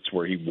Miss. That's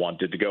where he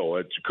wanted to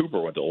go. Cooper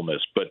went to Ole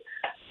Miss, but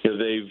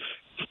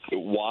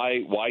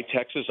why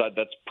Texas?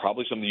 That's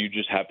probably something you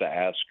just have to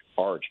ask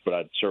Arch. But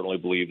I certainly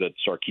believe that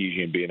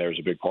Sarkisian being there is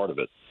a big part of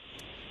it.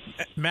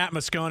 Matt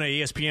Moscona,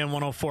 ESPN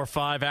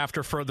 104.5.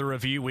 After further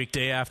review,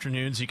 weekday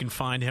afternoons, you can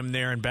find him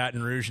there in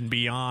Baton Rouge and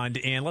beyond.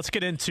 And let's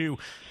get into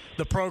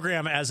the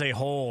program as a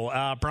whole.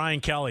 Brian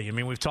Kelly, I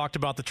mean, we've talked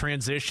about the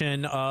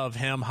transition of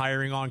him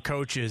hiring on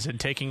coaches and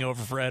taking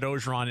over for Ed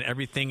Orgeron and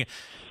everything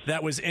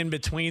that was in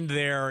between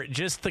there.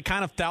 Just the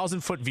kind of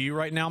 1,000-foot view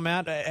right now,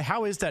 Matt.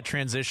 How is that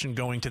transition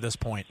going to this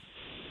point?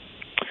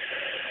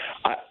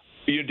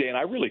 Dan,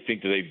 I really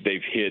think that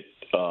they've hit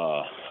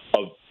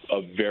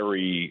a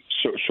very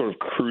sort of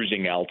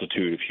cruising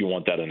altitude, if you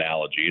want that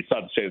analogy. It's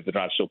not to say that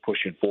they're not still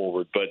pushing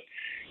forward, but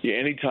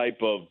any type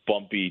of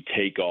bumpy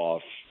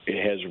takeoff,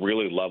 it has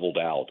really leveled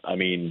out. I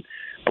mean,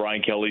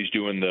 Brian Kelly's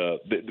doing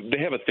they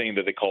have a thing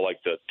that they call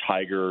like the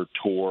Tiger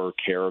Tour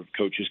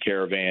Coaches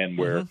Caravan,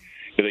 where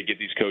they get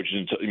these coaches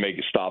and make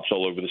stops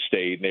all over the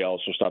state, and they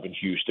also stop in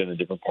Houston and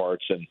different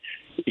parts. And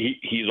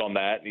he's on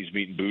that, and he's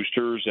meeting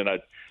boosters, and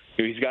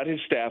he's got his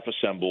staff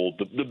assembled.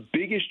 The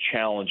biggest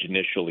challenge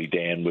initially,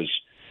 Dan, was,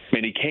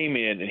 he came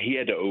in and he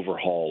had to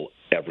overhaul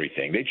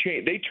everything.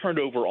 They turned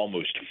over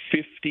almost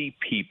 50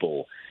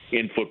 people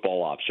in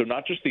football ops. So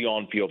not just the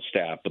on-field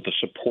staff, but the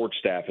support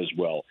staff as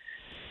well.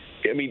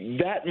 I mean,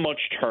 that much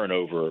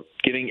turnover,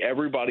 getting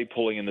everybody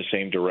pulling in the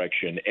same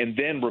direction. And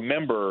then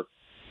remember,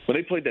 when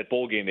they played that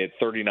bowl game, they had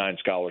 39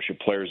 scholarship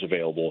players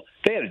available.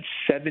 They had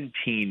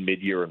 17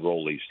 mid-year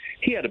enrollees.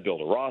 He had to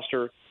build a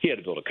roster. He had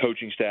to build a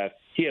coaching staff.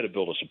 He had to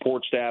build a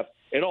support staff.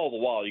 And all the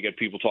while, you got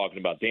people talking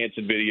about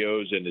dancing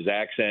videos and his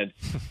accent.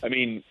 I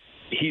mean,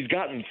 he's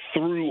gotten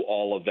through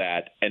all of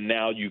that, and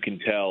now you can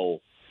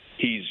tell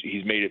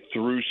he's made it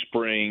through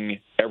spring.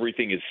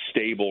 Everything is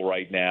stable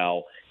right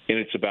now. And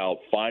it's about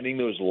finding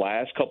those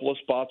last couple of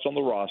spots on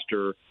the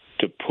roster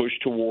to push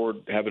toward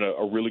having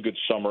a really good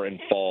summer and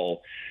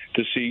fall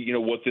to see,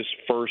 what this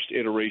first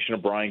iteration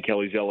of Brian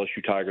Kelly's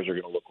LSU Tigers are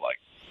going to look like.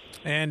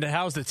 And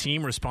how's the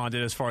team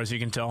responded as far as you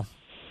can tell?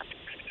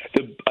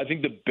 I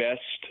think the best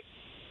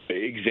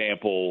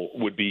example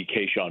would be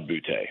Kayshon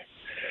Boutte.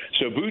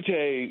 So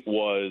Boutte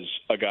was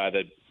a guy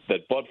that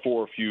but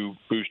for a few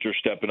boosters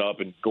stepping up,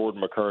 and Gordon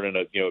McKernan,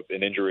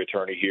 an injury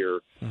attorney here,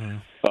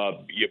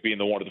 being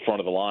the one at the front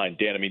of the line.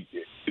 Dan, I mean,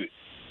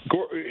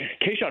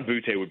 Kayshon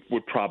Boutte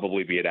would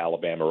probably be at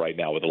Alabama right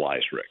now with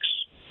Elias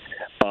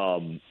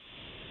Ricks.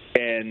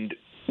 And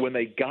when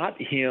they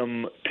got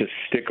him to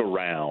stick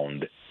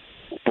around,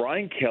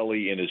 Brian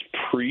Kelly in his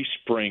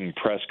pre-spring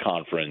press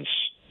conference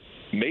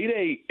made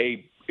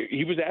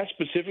he was asked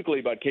specifically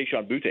about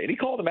Kayshon Boutte, and he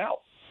called him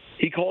out.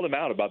 He called him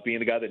out about being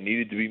the guy that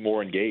needed to be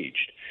more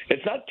engaged.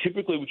 It's not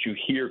typically what you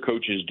hear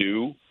coaches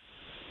do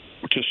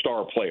to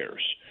star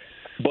players.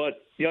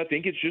 But, I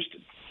think it's just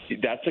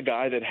that's a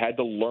guy that had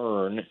to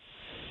learn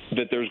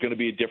that there's going to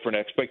be a different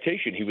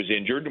expectation. He was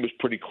injured, and it was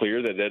pretty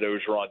clear that Ed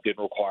Ogeron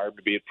didn't require him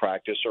to be at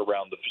practice or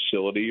around the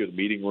facility or the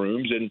meeting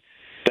rooms, and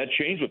that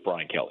changed with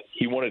Brian Kelly.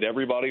 He wanted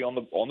everybody on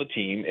the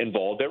team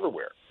involved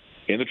everywhere,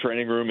 in the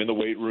training room, in the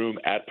weight room,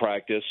 at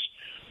practice.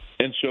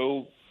 And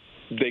so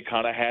they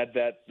kind of had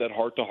that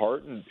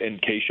heart-to-heart,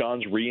 and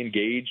Kayshon's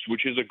re-engaged,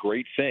 which is a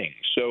great thing.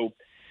 So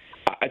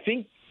I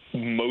think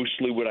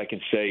mostly what I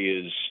can say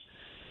is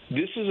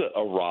this is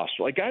a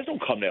roster. Like, guys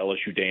don't come to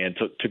LSU, Dan,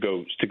 to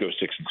go 6-6.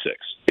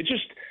 It's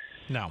just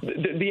no.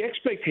 The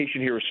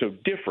expectation here is so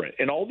different,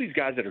 and all these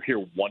guys that are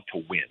here want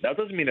to win. That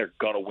doesn't mean they're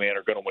going to win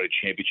or going to win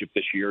a championship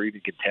this year, or even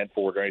contend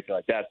for it or anything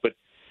like that. But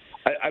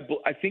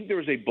I think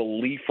there's a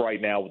belief right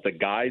now with the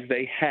guys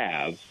they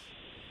have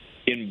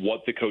in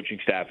what the coaching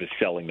staff is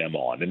selling them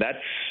on. And that's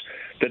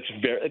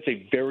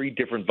a very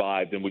different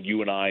vibe than what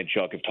you and I and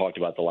Chuck have talked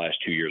about the last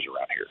 2 years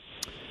around here.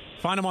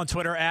 Find him on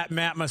Twitter at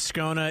Matt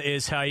Moscona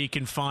is how you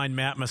can find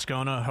Matt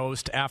Moscona,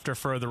 host After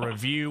Further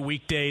Review,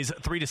 weekdays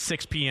 3 to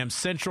 6 p.m.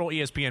 Central,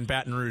 ESPN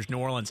Baton Rouge, New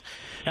Orleans,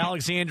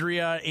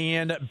 Alexandria,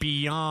 and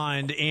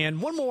beyond.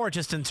 And one more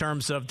just in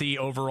terms of the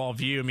overall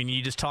view. I mean,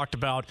 you just talked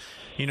about,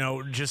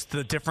 just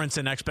the difference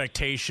in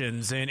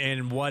expectations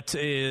and what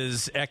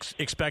is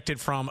expected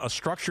from a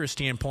structure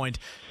standpoint.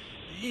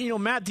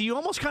 Matt, do you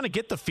almost kind of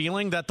get the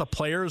feeling that the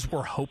players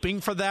were hoping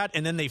for that,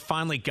 and then they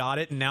finally got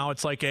it, and now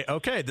it's like,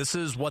 okay, this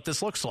is what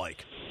this looks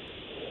like?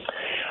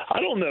 I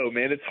don't know,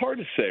 man. It's hard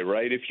to say,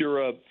 right? If you're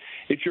a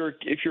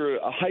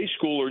high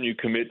schooler and you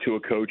commit to a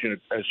coach and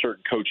a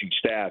certain coaching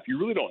staff, you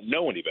really don't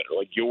know any better.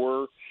 Like,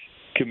 you're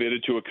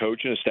committed to a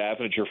coach and a staff,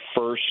 and it's your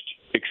first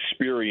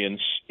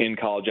experience in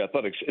college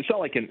athletics. It's not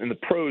like in the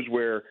pros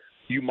where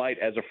you might,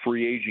 as a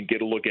free agent,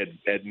 get a look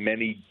at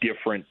many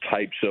different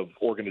types of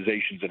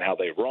organizations and how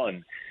they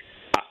run.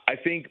 I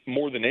think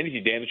more than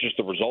anything, Dan, it's just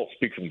the results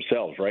speak for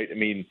themselves, right? I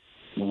mean,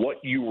 what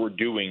you were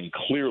doing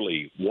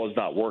clearly was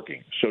not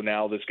working. So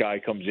now this guy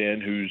comes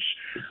in who's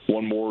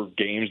won more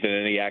games than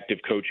any active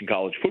coach in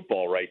college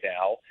football right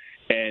now,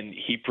 and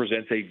he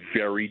presents a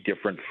very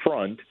different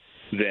front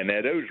than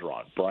Ed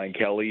Ogeron. Brian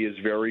Kelly is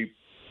very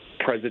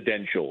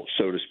presidential,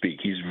 so to speak.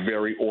 He's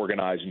very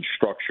organized and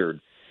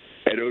structured.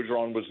 Ed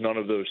Ogeron was none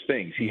of those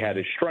things. He had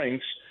his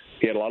strengths.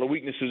 He had a lot of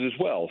weaknesses as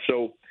well.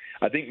 So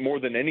I think more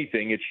than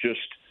anything, it's just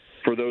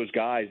for those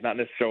guys, not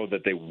necessarily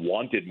that they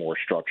wanted more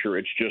structure.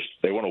 It's just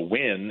they want to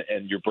win,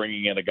 and you're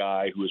bringing in a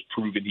guy who has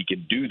proven he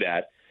can do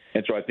that.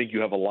 And so I think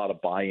you have a lot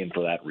of buy-in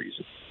for that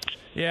reason.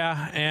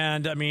 Yeah,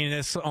 and, I mean,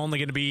 it's only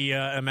going to be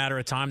a matter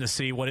of time to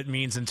see what it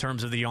means in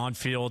terms of the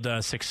on-field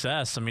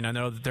success. I mean, I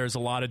know that there's a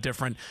lot of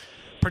different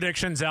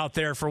predictions out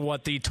there for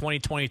what the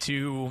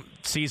 2022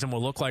 season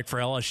will look like for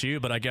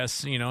LSU, but I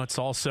guess, it's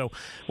also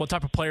what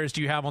type of players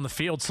do you have on the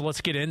field? So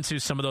let's get into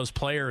some of those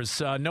players.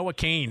 Noah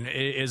Cain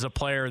is a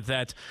player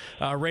that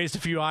raised a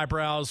few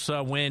eyebrows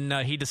when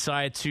he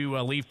decided to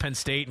leave Penn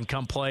State and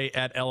come play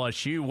at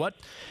LSU. What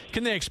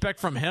can they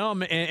expect from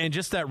him and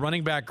just that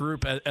running back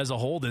group as a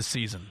whole this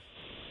season?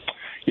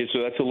 Yeah,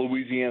 so that's a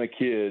Louisiana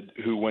kid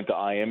who went to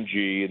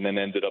IMG and then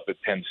ended up at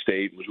Penn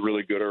State, was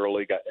really good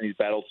early, and he's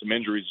battled some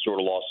injuries, sort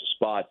of lost a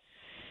spot.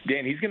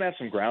 Dan, he's going to have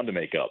some ground to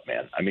make up,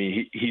 man. I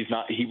mean,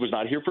 he was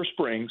not here for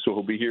spring, so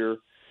he'll be here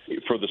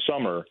for the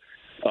summer.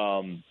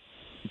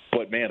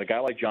 But, man, a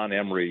guy like John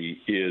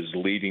Emery is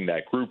leading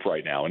that group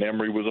right now. And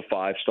Emery was a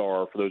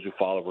 5-star. For those who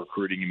follow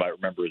recruiting, you might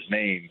remember his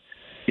name,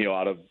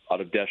 out of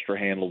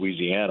Destrehan,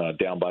 Louisiana,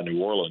 down by New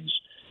Orleans.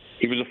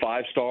 He was a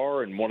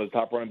 5-star and one of the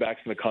top running backs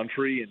in the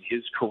country, and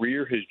his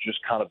career has just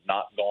kind of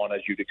not gone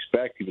as you'd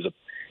expect. He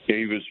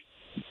was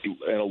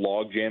in a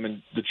logjam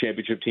in the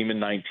championship team in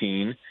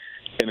 19.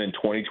 And then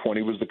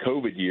 2020 was the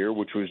COVID year,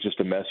 which was just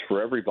a mess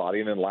for everybody.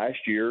 And then last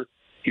year,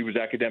 he was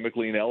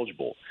academically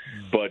ineligible.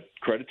 But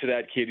credit to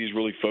that kid. He's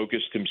really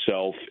focused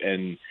himself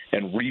and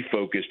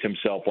refocused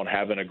himself on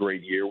having a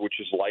great year, which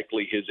is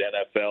likely his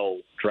NFL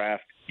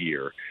draft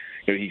year.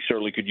 You know, he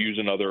certainly could use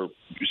another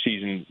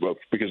season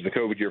because of the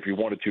COVID year if he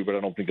wanted to, but I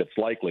don't think that's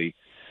likely.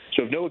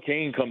 So if Noah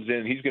Cain comes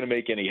in, he's going to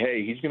make any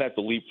hay. He's going to have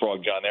to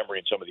leapfrog John Emery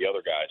and some of the other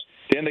guys.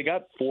 Dan, they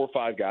got 4 or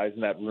 5 guys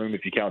in that room,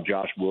 if you count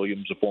Josh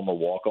Williams, a former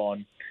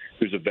walk-on,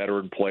 who's a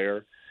veteran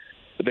player.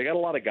 But they got a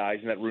lot of guys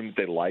in that room that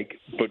they like,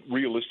 but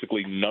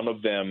realistically, none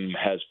of them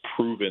has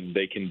proven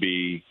they can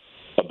be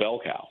a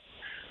bell cow.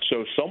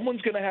 So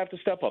someone's going to have to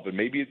step up, and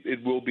maybe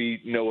it will be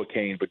Noah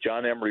Cain, but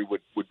John Emery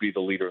would be the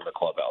leader in the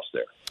clubhouse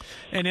there.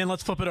 And then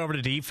let's flip it over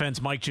to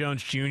defense. Mike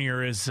Jones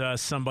Jr. is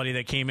somebody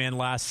that came in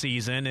last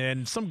season,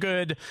 and some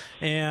good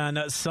and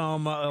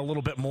some a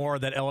little bit more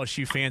that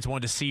LSU fans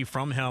wanted to see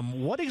from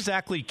him. What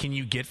exactly can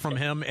you get from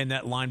him in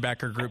that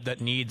linebacker group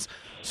that needs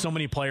so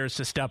many players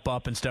to step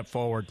up and step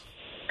forward?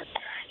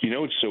 You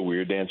know, it's so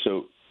weird, Dan.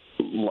 So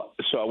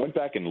I went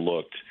back and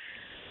looked.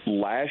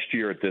 Last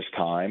year at this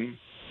time,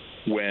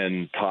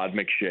 when Todd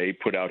McShay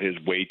put out his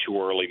way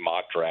too early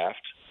mock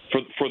draft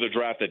for the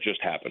draft that just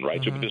happened,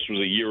 right? Mm-hmm. So this was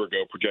a year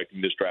ago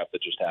projecting this draft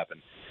that just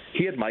happened.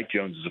 He had Mike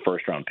Jones as a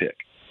first-round pick.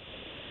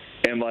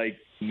 And,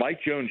 Mike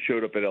Jones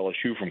showed up at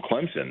LSU from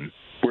Clemson,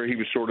 where he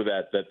was sort of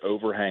that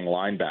overhang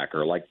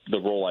linebacker, like the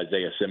role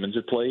Isaiah Simmons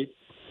had played.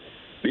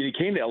 But he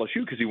came to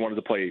LSU because he wanted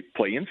to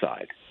play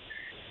inside.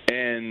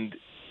 And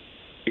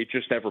it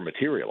just never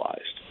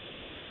materialized.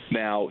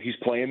 Now, he's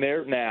playing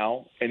there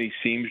now, and he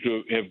seems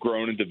to have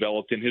grown and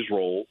developed in his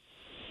role.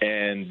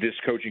 And this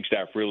coaching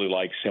staff really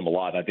likes him a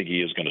lot, and I think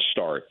he is going to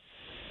start.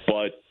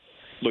 But,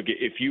 look,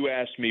 if you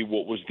asked me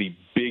what was the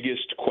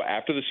biggest –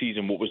 after the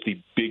season, what was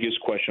the biggest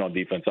question on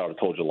defense, I would have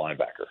told you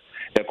linebacker.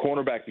 Now,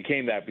 cornerback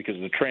became that because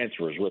of the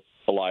transfers with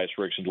Elias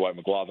Ricks and Dwight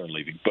McGlothern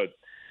leaving. But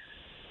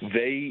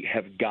they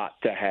have got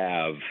to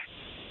have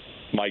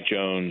Mike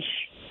Jones,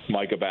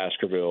 Micah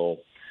Baskerville,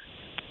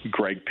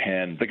 Greg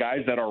Penn, the guys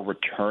that are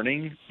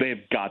returning, they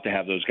have got to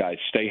have those guys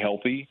stay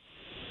healthy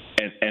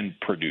and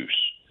produce.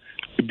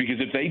 Because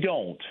if they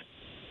don't,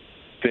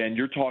 then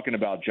you're talking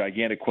about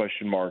gigantic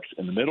question marks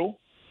in the middle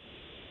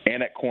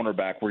and at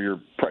cornerback, where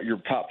your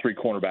top 3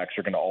 cornerbacks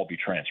are going to all be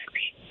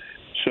transfers.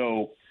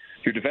 So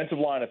your defensive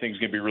line, I think, is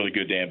going to be really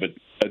good, Dan. But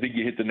I think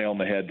you hit the nail on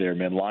the head there,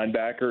 man.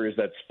 Linebacker is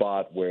that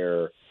spot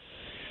where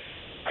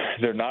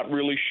they're not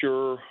really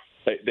sure.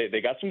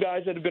 They got some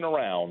guys that have been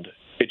around.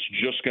 It's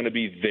just going to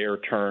be their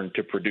turn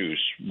to produce.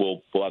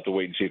 We'll have to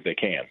wait and see if they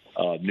can.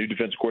 New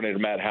defensive coordinator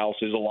Matt House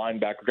is a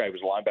linebacker guy. He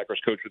was a linebackers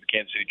coach for the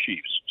Kansas City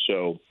Chiefs.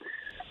 So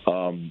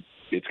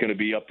it's going to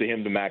be up to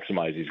him to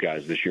maximize these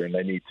guys this year, and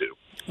they need to.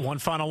 One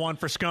final one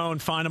for Scone.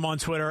 Find him on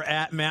Twitter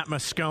at Matt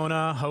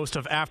Moscona, host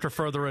of After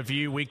Further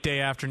Review, weekday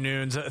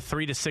afternoons,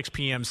 3 to 6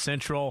 p.m.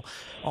 Central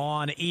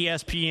on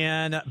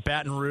ESPN,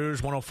 Baton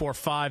Rouge,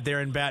 104.5 there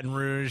in Baton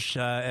Rouge,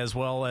 as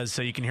well as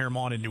you can hear him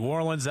on in New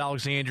Orleans,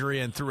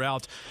 Alexandria, and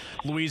throughout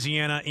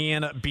Louisiana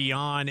and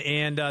beyond.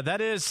 And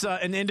that is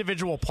an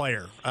individual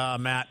player,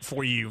 Matt,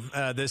 for you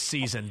this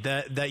season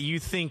that you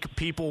think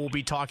people will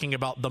be talking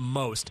about the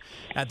most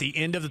at the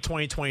end of the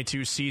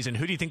 2022 season.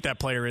 Who do you think that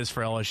player is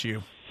for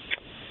LSU?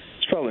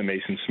 Probably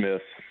Mason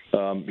Smith.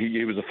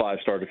 He was a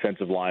 5-star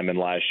defensive lineman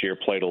last year,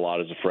 played a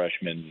lot as a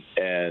freshman,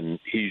 and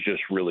he's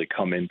just really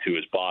come into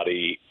his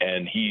body.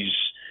 And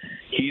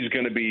he's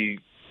going to be,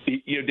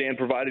 Dan,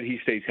 provided he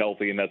stays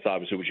healthy, and that's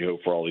obviously what you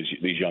hope for all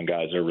these young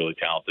guys that are really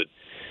talented.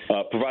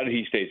 Provided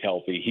he stays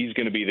healthy, he's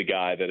going to be the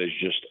guy that is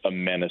just a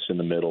menace in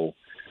the middle,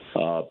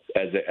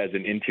 as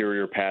an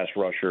interior pass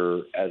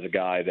rusher, as a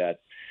guy that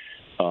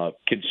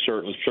can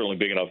certainly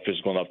big enough,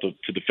 physical enough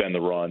to defend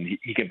the run.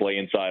 He can play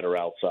inside or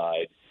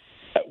outside.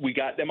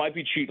 They might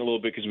be cheating a little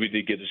bit because we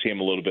did get to see him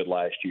a little bit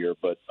last year,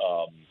 but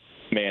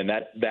man,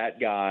 that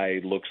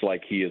guy looks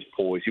like he is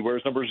poised. He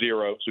wears number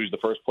 0, so he's the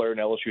first player in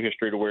LSU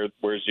history to wear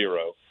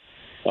 0.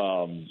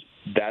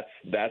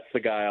 That's the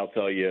guy, I'll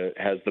tell you,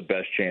 has the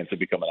best chance of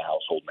becoming a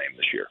household name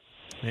this year.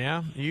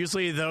 Yeah,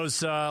 usually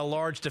those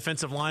large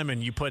defensive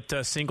linemen, you put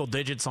single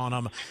digits on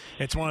them.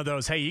 It's one of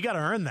those, hey, you got to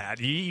earn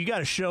that. You got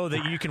to show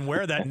that you can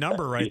wear that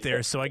number right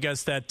there. So I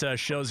guess that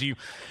shows you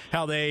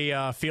how they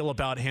feel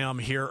about him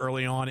here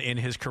early on in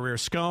his career.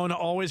 Scone,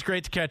 always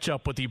great to catch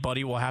up with you,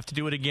 buddy. We'll have to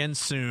do it again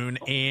soon.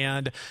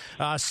 And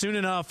soon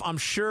enough, I'm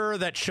sure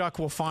that Chuck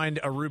will find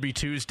a Ruby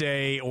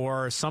Tuesday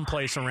or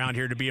someplace around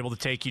here to be able to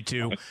take you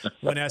to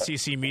when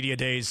SEC Media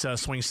Days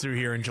swings through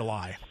here in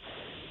July.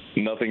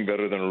 Nothing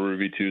better than a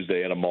Ruby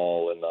Tuesday in a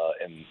mall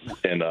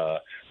in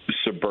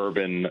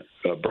suburban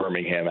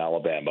Birmingham,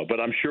 Alabama. But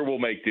I'm sure we'll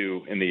make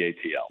do in the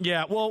ATL.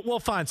 Yeah,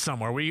 we'll find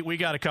somewhere. We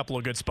got a couple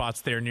of good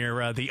spots there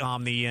near the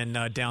Omni in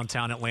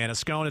downtown Atlanta.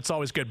 Scone, it's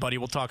always good, buddy.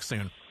 We'll talk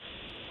soon.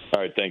 All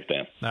right, thanks,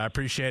 Dan. I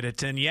appreciate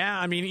it. And, yeah,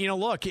 I mean,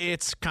 look,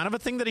 it's kind of a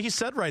thing that he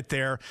said right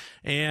there.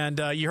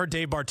 And you heard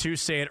Dave Bartu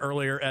say it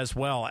earlier as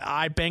well.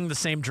 I bang the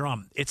same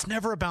drum. It's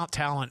never about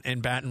talent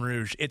in Baton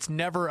Rouge. It's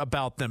never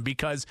about them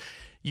because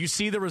you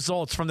see the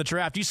results from the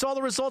draft. You saw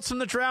the results from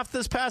the draft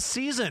this past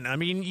season. I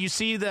mean, you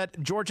see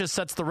that Georgia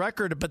sets the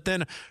record, but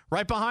then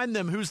right behind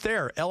them, who's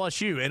there?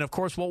 LSU. And, of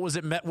course, what was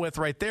it met with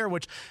right there,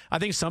 which I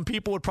think some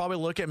people would probably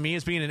look at me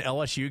as being an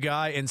LSU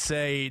guy and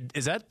say,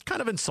 is that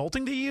kind of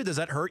insulting to you? Does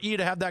that hurt you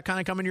to have that kind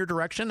of come in your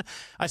direction?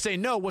 I say,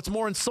 no. What's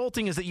more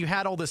insulting is that you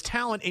had all this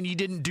talent and you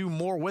didn't do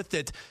more with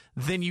it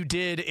than you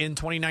did in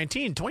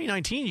 2019.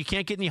 2019, you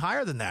can't get any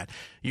higher than that.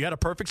 You had a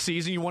perfect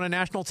season. You won a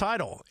national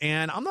title.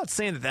 And I'm not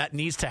saying that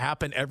needs to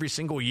happen every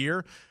single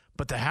year,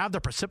 but to have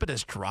the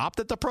precipitous drop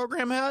that the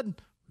program had,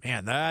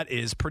 man, that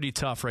is pretty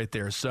tough right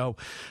there. So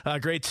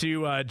great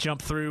to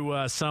jump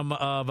through some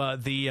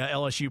of the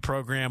LSU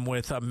program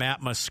with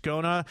Matt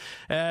Moscona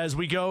as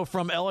we go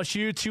from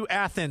LSU to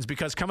Athens,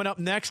 because coming up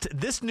next,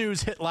 this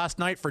news hit last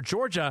night for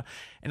Georgia,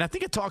 and I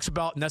think it talks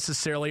about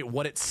necessarily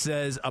what it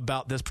says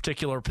about this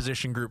particular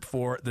position group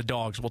for the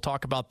Dogs. We'll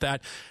talk about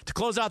that. To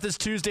close out this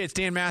Tuesday, it's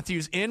Dan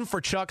Matthews in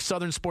for Chuck.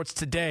 Southern Sports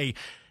Today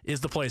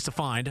is the place to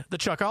find the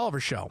Chuck Oliver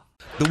Show.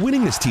 The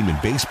winningest team in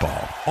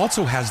baseball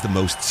also has the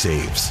most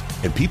saves,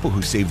 and people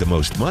who save the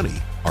most money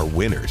are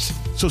winners.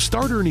 So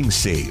start earning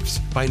saves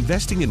by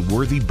investing in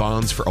worthy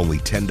bonds for only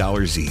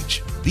 $10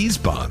 each. These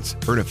bonds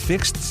earn a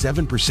fixed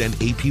 7%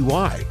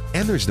 APY,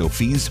 and there's no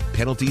fees,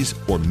 penalties,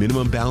 or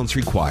minimum balance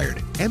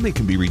required, and they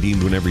can be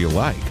redeemed whenever you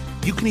like.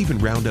 You can even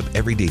round up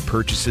everyday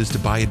purchases to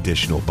buy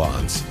additional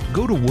bonds.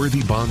 Go to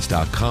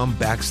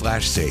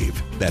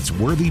worthybonds.com/save. That's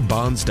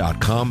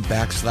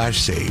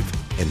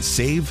worthybonds.com/save and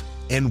save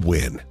and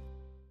win.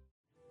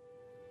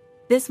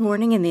 This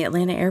morning in the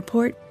Atlanta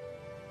airport,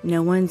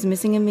 no one's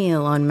missing a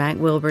meal on Mac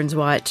Wilburn's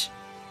watch.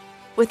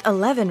 With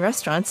 11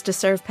 restaurants to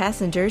serve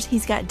passengers,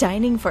 he's got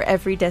dining for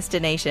every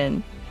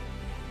destination.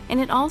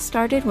 And it all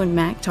started when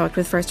Mac talked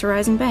with First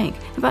Horizon Bank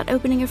about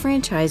opening a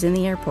franchise in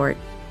the airport.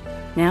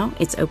 Now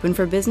it's open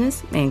for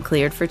business and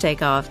cleared for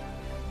takeoff.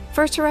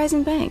 First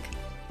Horizon Bank.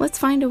 Let's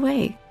find a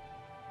way.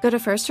 Go to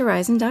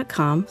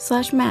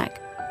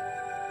firsthorizon.com/Mac.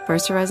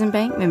 First Horizon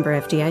Bank, member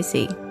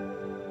FDIC.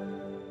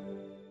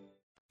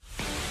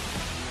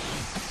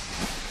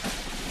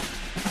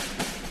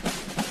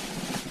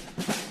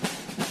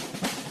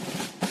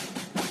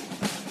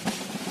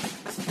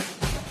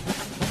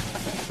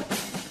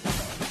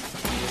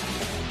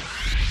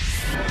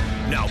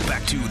 Now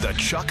back to the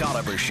Chuck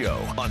Oliver Show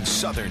on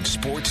Southern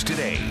Sports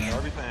Today.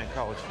 Everything in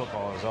college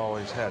football has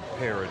always had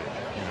parity.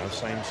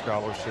 Same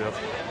scholarship,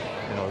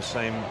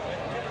 same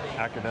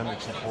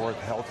academic support,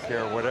 health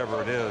care,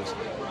 whatever it is.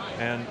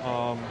 And,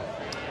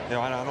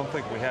 I don't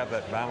think we have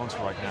that balance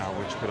right now,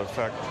 which could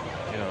affect,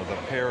 the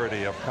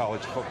parity of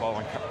college football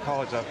and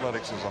college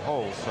athletics as a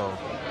whole. So,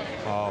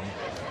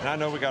 and I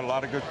know we got a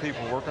lot of good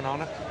people working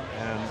on it,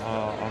 and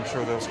I'm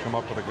sure they'll come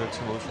up with a good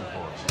solution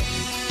for us.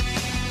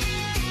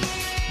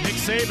 Nick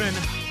Saban,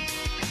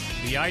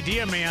 the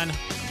idea man.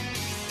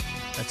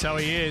 That's how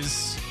he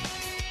is.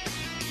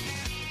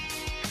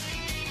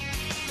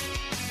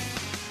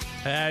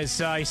 As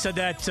he said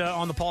that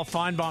on the Paul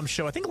Feinbaum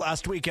show, I think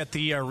last week at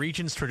the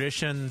Regions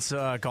Traditions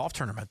golf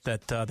tournament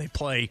that they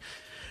play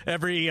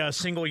every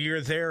single year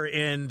there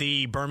in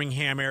the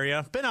Birmingham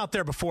area. Been out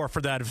there before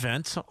for that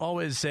event.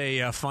 Always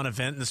a fun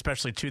event, and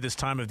especially to this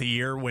time of the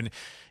year when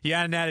you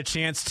hadn't had a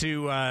chance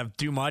to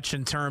do much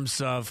in terms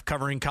of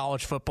covering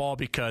college football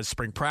because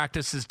spring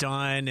practice is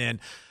done and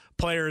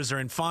players are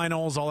in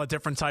finals, all that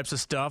different types of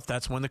stuff.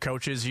 That's when the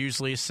coaches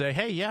usually say,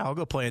 hey, yeah, I'll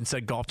go play in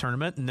said golf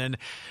tournament. And then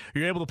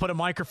you're able to put a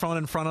microphone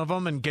in front of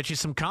them and get you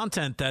some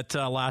content that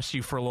lasts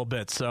you for a little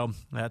bit. So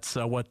that's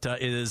what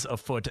is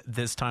afoot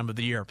this time of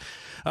the year.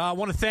 I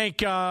want to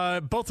thank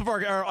all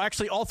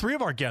three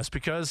of our guests,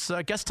 because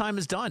guest time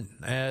is done.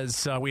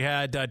 As we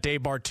had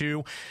Dave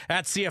Bartu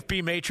at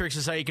CFB Matrix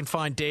is how you can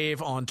find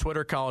Dave on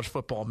Twitter, College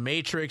Football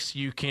Matrix.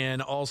 You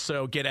can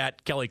also get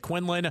at Kelly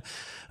Quinlan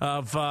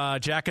of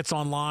Jackets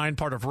Online,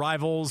 part of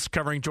Rivals,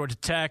 covering Georgia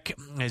Tech,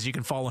 as you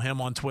can follow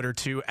him on Twitter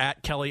too,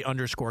 at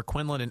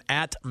Kelly_Quinlan, and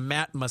at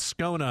Matt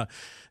Moscona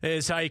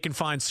is how you can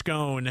find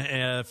Scone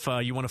if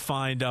you want to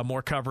find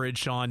more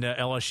coverage on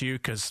LSU,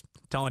 because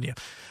telling you,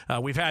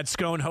 we've had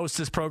Scone host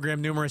this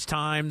program numerous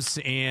times,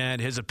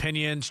 and his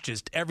opinions,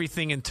 just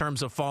everything in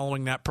terms of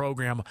following that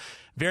program,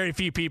 very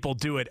few people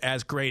do it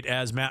as great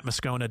as Matt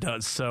Moscona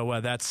does. So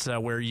that's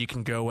where you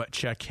can go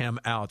check him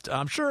out.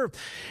 I'm sure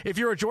if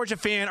you're a Georgia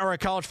fan or a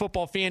college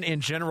football fan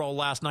in general,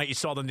 last night you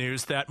saw the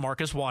news that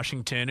Marcus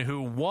Washington,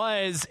 who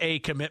was a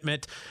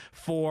commitment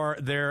for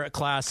their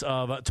class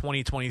of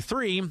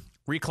 2023,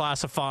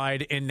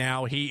 reclassified, and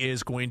now he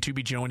is going to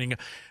be joining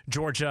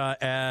Georgia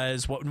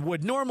as what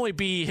would normally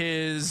be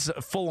his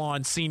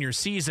full-on senior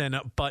season,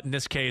 but in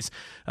this case,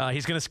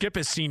 he's going to skip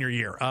his senior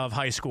year of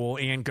high school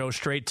and go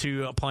straight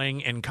to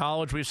playing in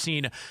college. We've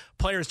seen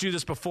players do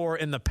this before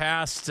in the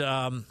past.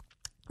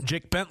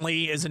 Jake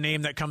Bentley is a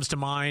name that comes to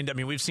mind. I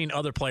mean, we've seen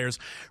other players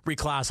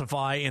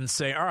reclassify and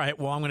say, all right,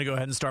 well, I'm going to go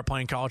ahead and start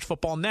playing college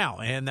football now.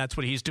 And that's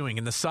what he's doing.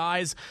 And the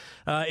size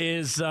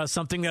is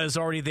something that is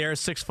already there,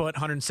 6 foot,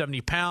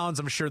 170 pounds.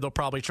 I'm sure they'll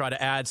probably try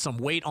to add some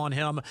weight on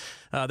him.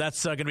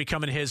 That's going to be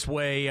coming his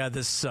way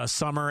this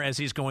summer as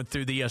he's going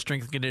through the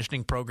strength and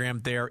conditioning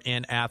program there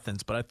in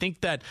Athens. But I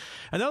think that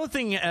another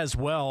thing as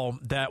well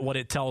that what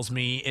it tells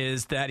me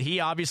is that he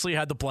obviously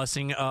had the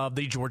blessing of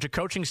the Georgia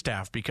coaching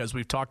staff, because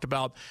we've talked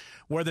about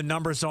where the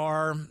numbers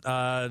are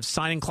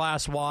signing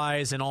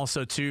class-wise and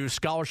also to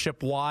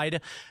scholarship-wide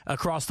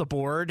across the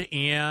board.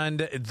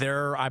 And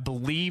there, I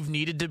believe,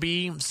 needed to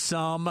be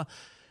some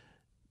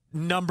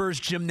numbers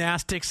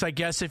gymnastics, I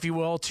guess, if you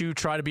will, to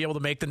try to be able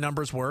to make the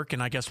numbers work.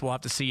 And I guess we'll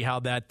have to see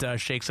how that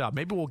shakes out.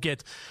 Maybe we'll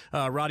get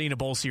Roddy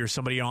Nabolsi or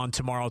somebody on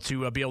tomorrow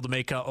to be able to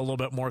make a little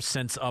bit more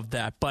sense of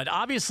that. But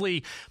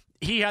obviously,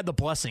 he had the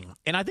blessing.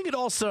 And I think it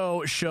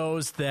also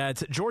shows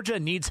that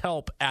Georgia needs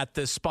help at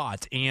this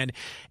spot. And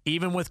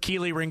even with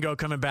Keely Ringo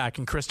coming back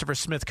and Christopher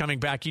Smith coming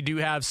back, you do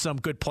have some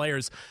good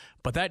players.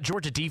 But that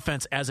Georgia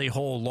defense as a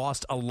whole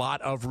lost a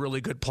lot of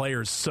really good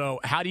players. So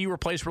how do you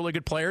replace really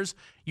good players?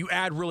 You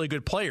add really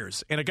good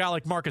players. And a guy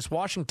like Marcus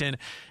Washington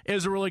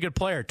is a really good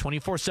player.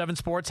 24/7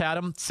 Sports had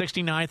him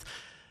 69th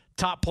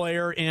top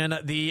player in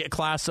the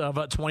class of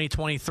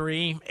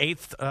 2023,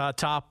 8th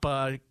top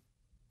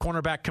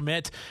cornerback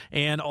commit,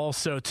 and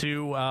also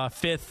to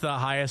fifth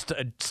highest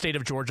state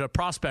of Georgia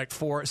prospect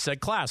for said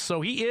class.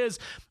 So he is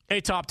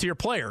a top-tier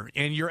player,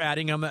 and you're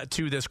adding him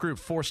to this group,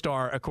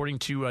 4-star, according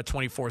to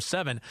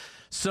 24/7.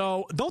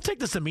 So don't take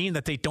this to mean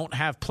that they don't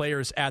have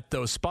players at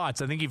those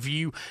spots. I think if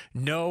you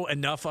know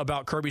enough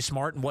about Kirby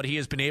Smart and what he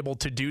has been able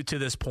to do to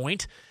this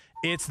point,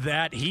 it's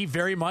that he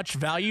very much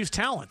values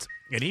talent,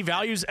 and he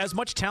values as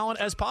much talent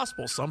as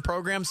possible. Some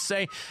programs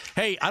say,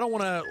 hey, I don't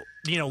want to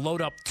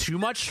load up too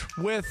much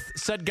with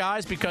said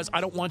guys because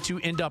I don't want to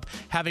end up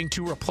having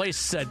to replace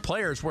said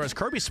players. Whereas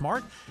Kirby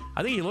Smart,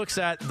 I think he looks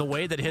at the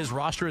way that his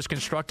roster is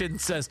constructed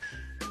and says,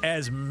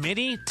 as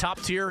many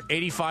top-tier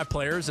 85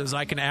 players as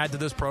I can add to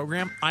this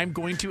program, I'm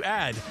going to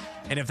add.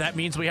 And if that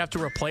means we have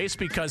to replace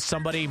because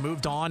somebody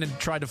moved on and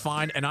tried to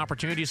find an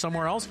opportunity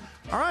somewhere else,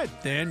 all right,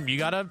 then you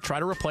got to try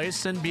to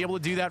replace and be able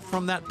to do that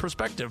from that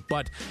perspective.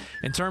 But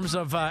in terms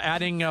of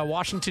adding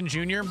Washington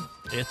Jr.,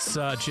 it's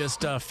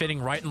just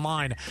fitting right in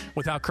line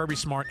with how Kirby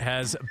Smart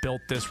has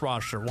built this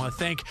roster. I want to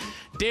thank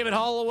David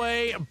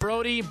Holloway,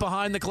 Brody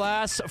behind the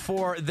glass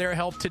for their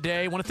help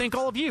today. I want to thank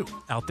all of you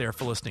out there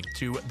for listening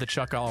to The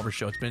Chuck Oliver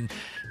Show. It's been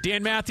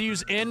Dan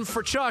Matthews in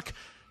for Chuck.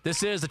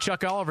 This is The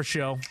Chuck Oliver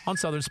Show on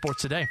Southern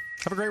Sports Today.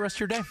 Have a great rest of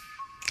your day.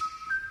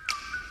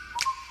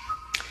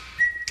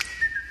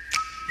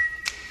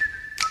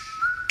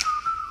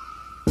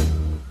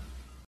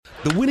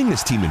 The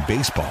winningest team in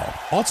baseball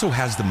also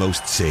has the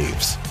most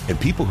saves, and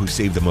people who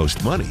save the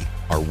most money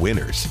are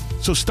winners.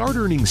 So start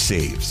earning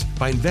saves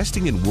by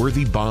investing in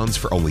worthy bonds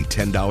for only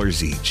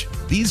 $10 each.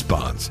 These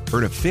bonds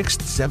earn a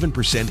fixed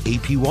 7%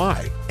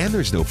 APY, and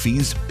there's no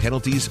fees,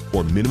 penalties,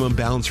 or minimum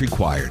balance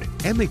required,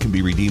 and they can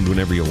be redeemed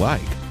whenever you like.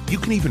 You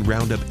can even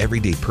round up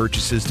everyday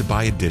purchases to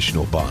buy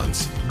additional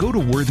bonds. Go to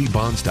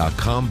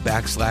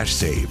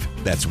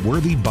worthybonds.com/save. That's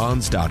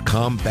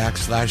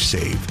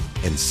worthybonds.com/save,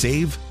 and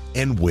save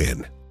and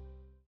win.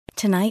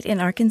 Tonight in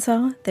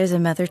Arkansas, there's a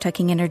mother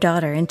tucking in her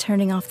daughter and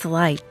turning off the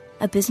light.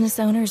 A business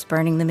owner is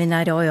burning the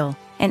midnight oil.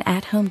 An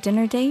at-home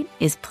dinner date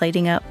is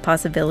plating up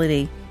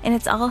possibility. And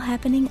it's all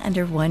happening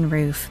under one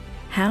roof.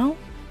 How?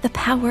 The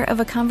power of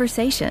a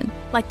conversation,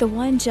 like the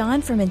one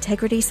John from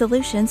Integrity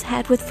Solutions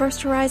had with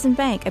First Horizon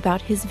Bank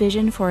about his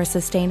vision for a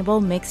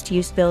sustainable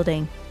mixed-use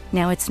building.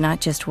 Now it's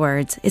not just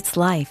words, it's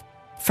life.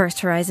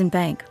 First Horizon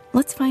Bank.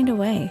 Let's find a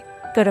way.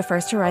 Go to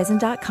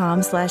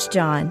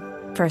firsthorizon.com/John.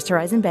 First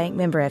Horizon Bank,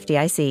 member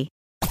FDIC.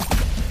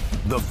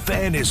 The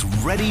Fan is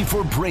ready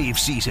for Brave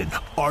season.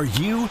 Are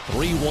you?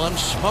 3-1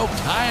 smoked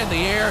high in the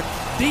air,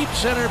 deep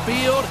center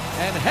field,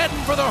 and heading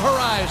for the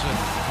horizon.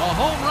 A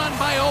home run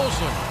by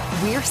Olsen.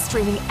 We're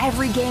streaming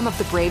every game of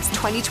the Braves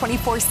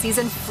 2024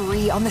 season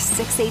free on the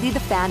 680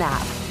 The Fan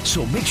app.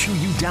 So make sure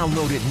you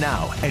download it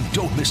now and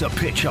don't miss a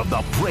pitch of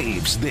the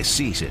Braves this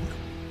season.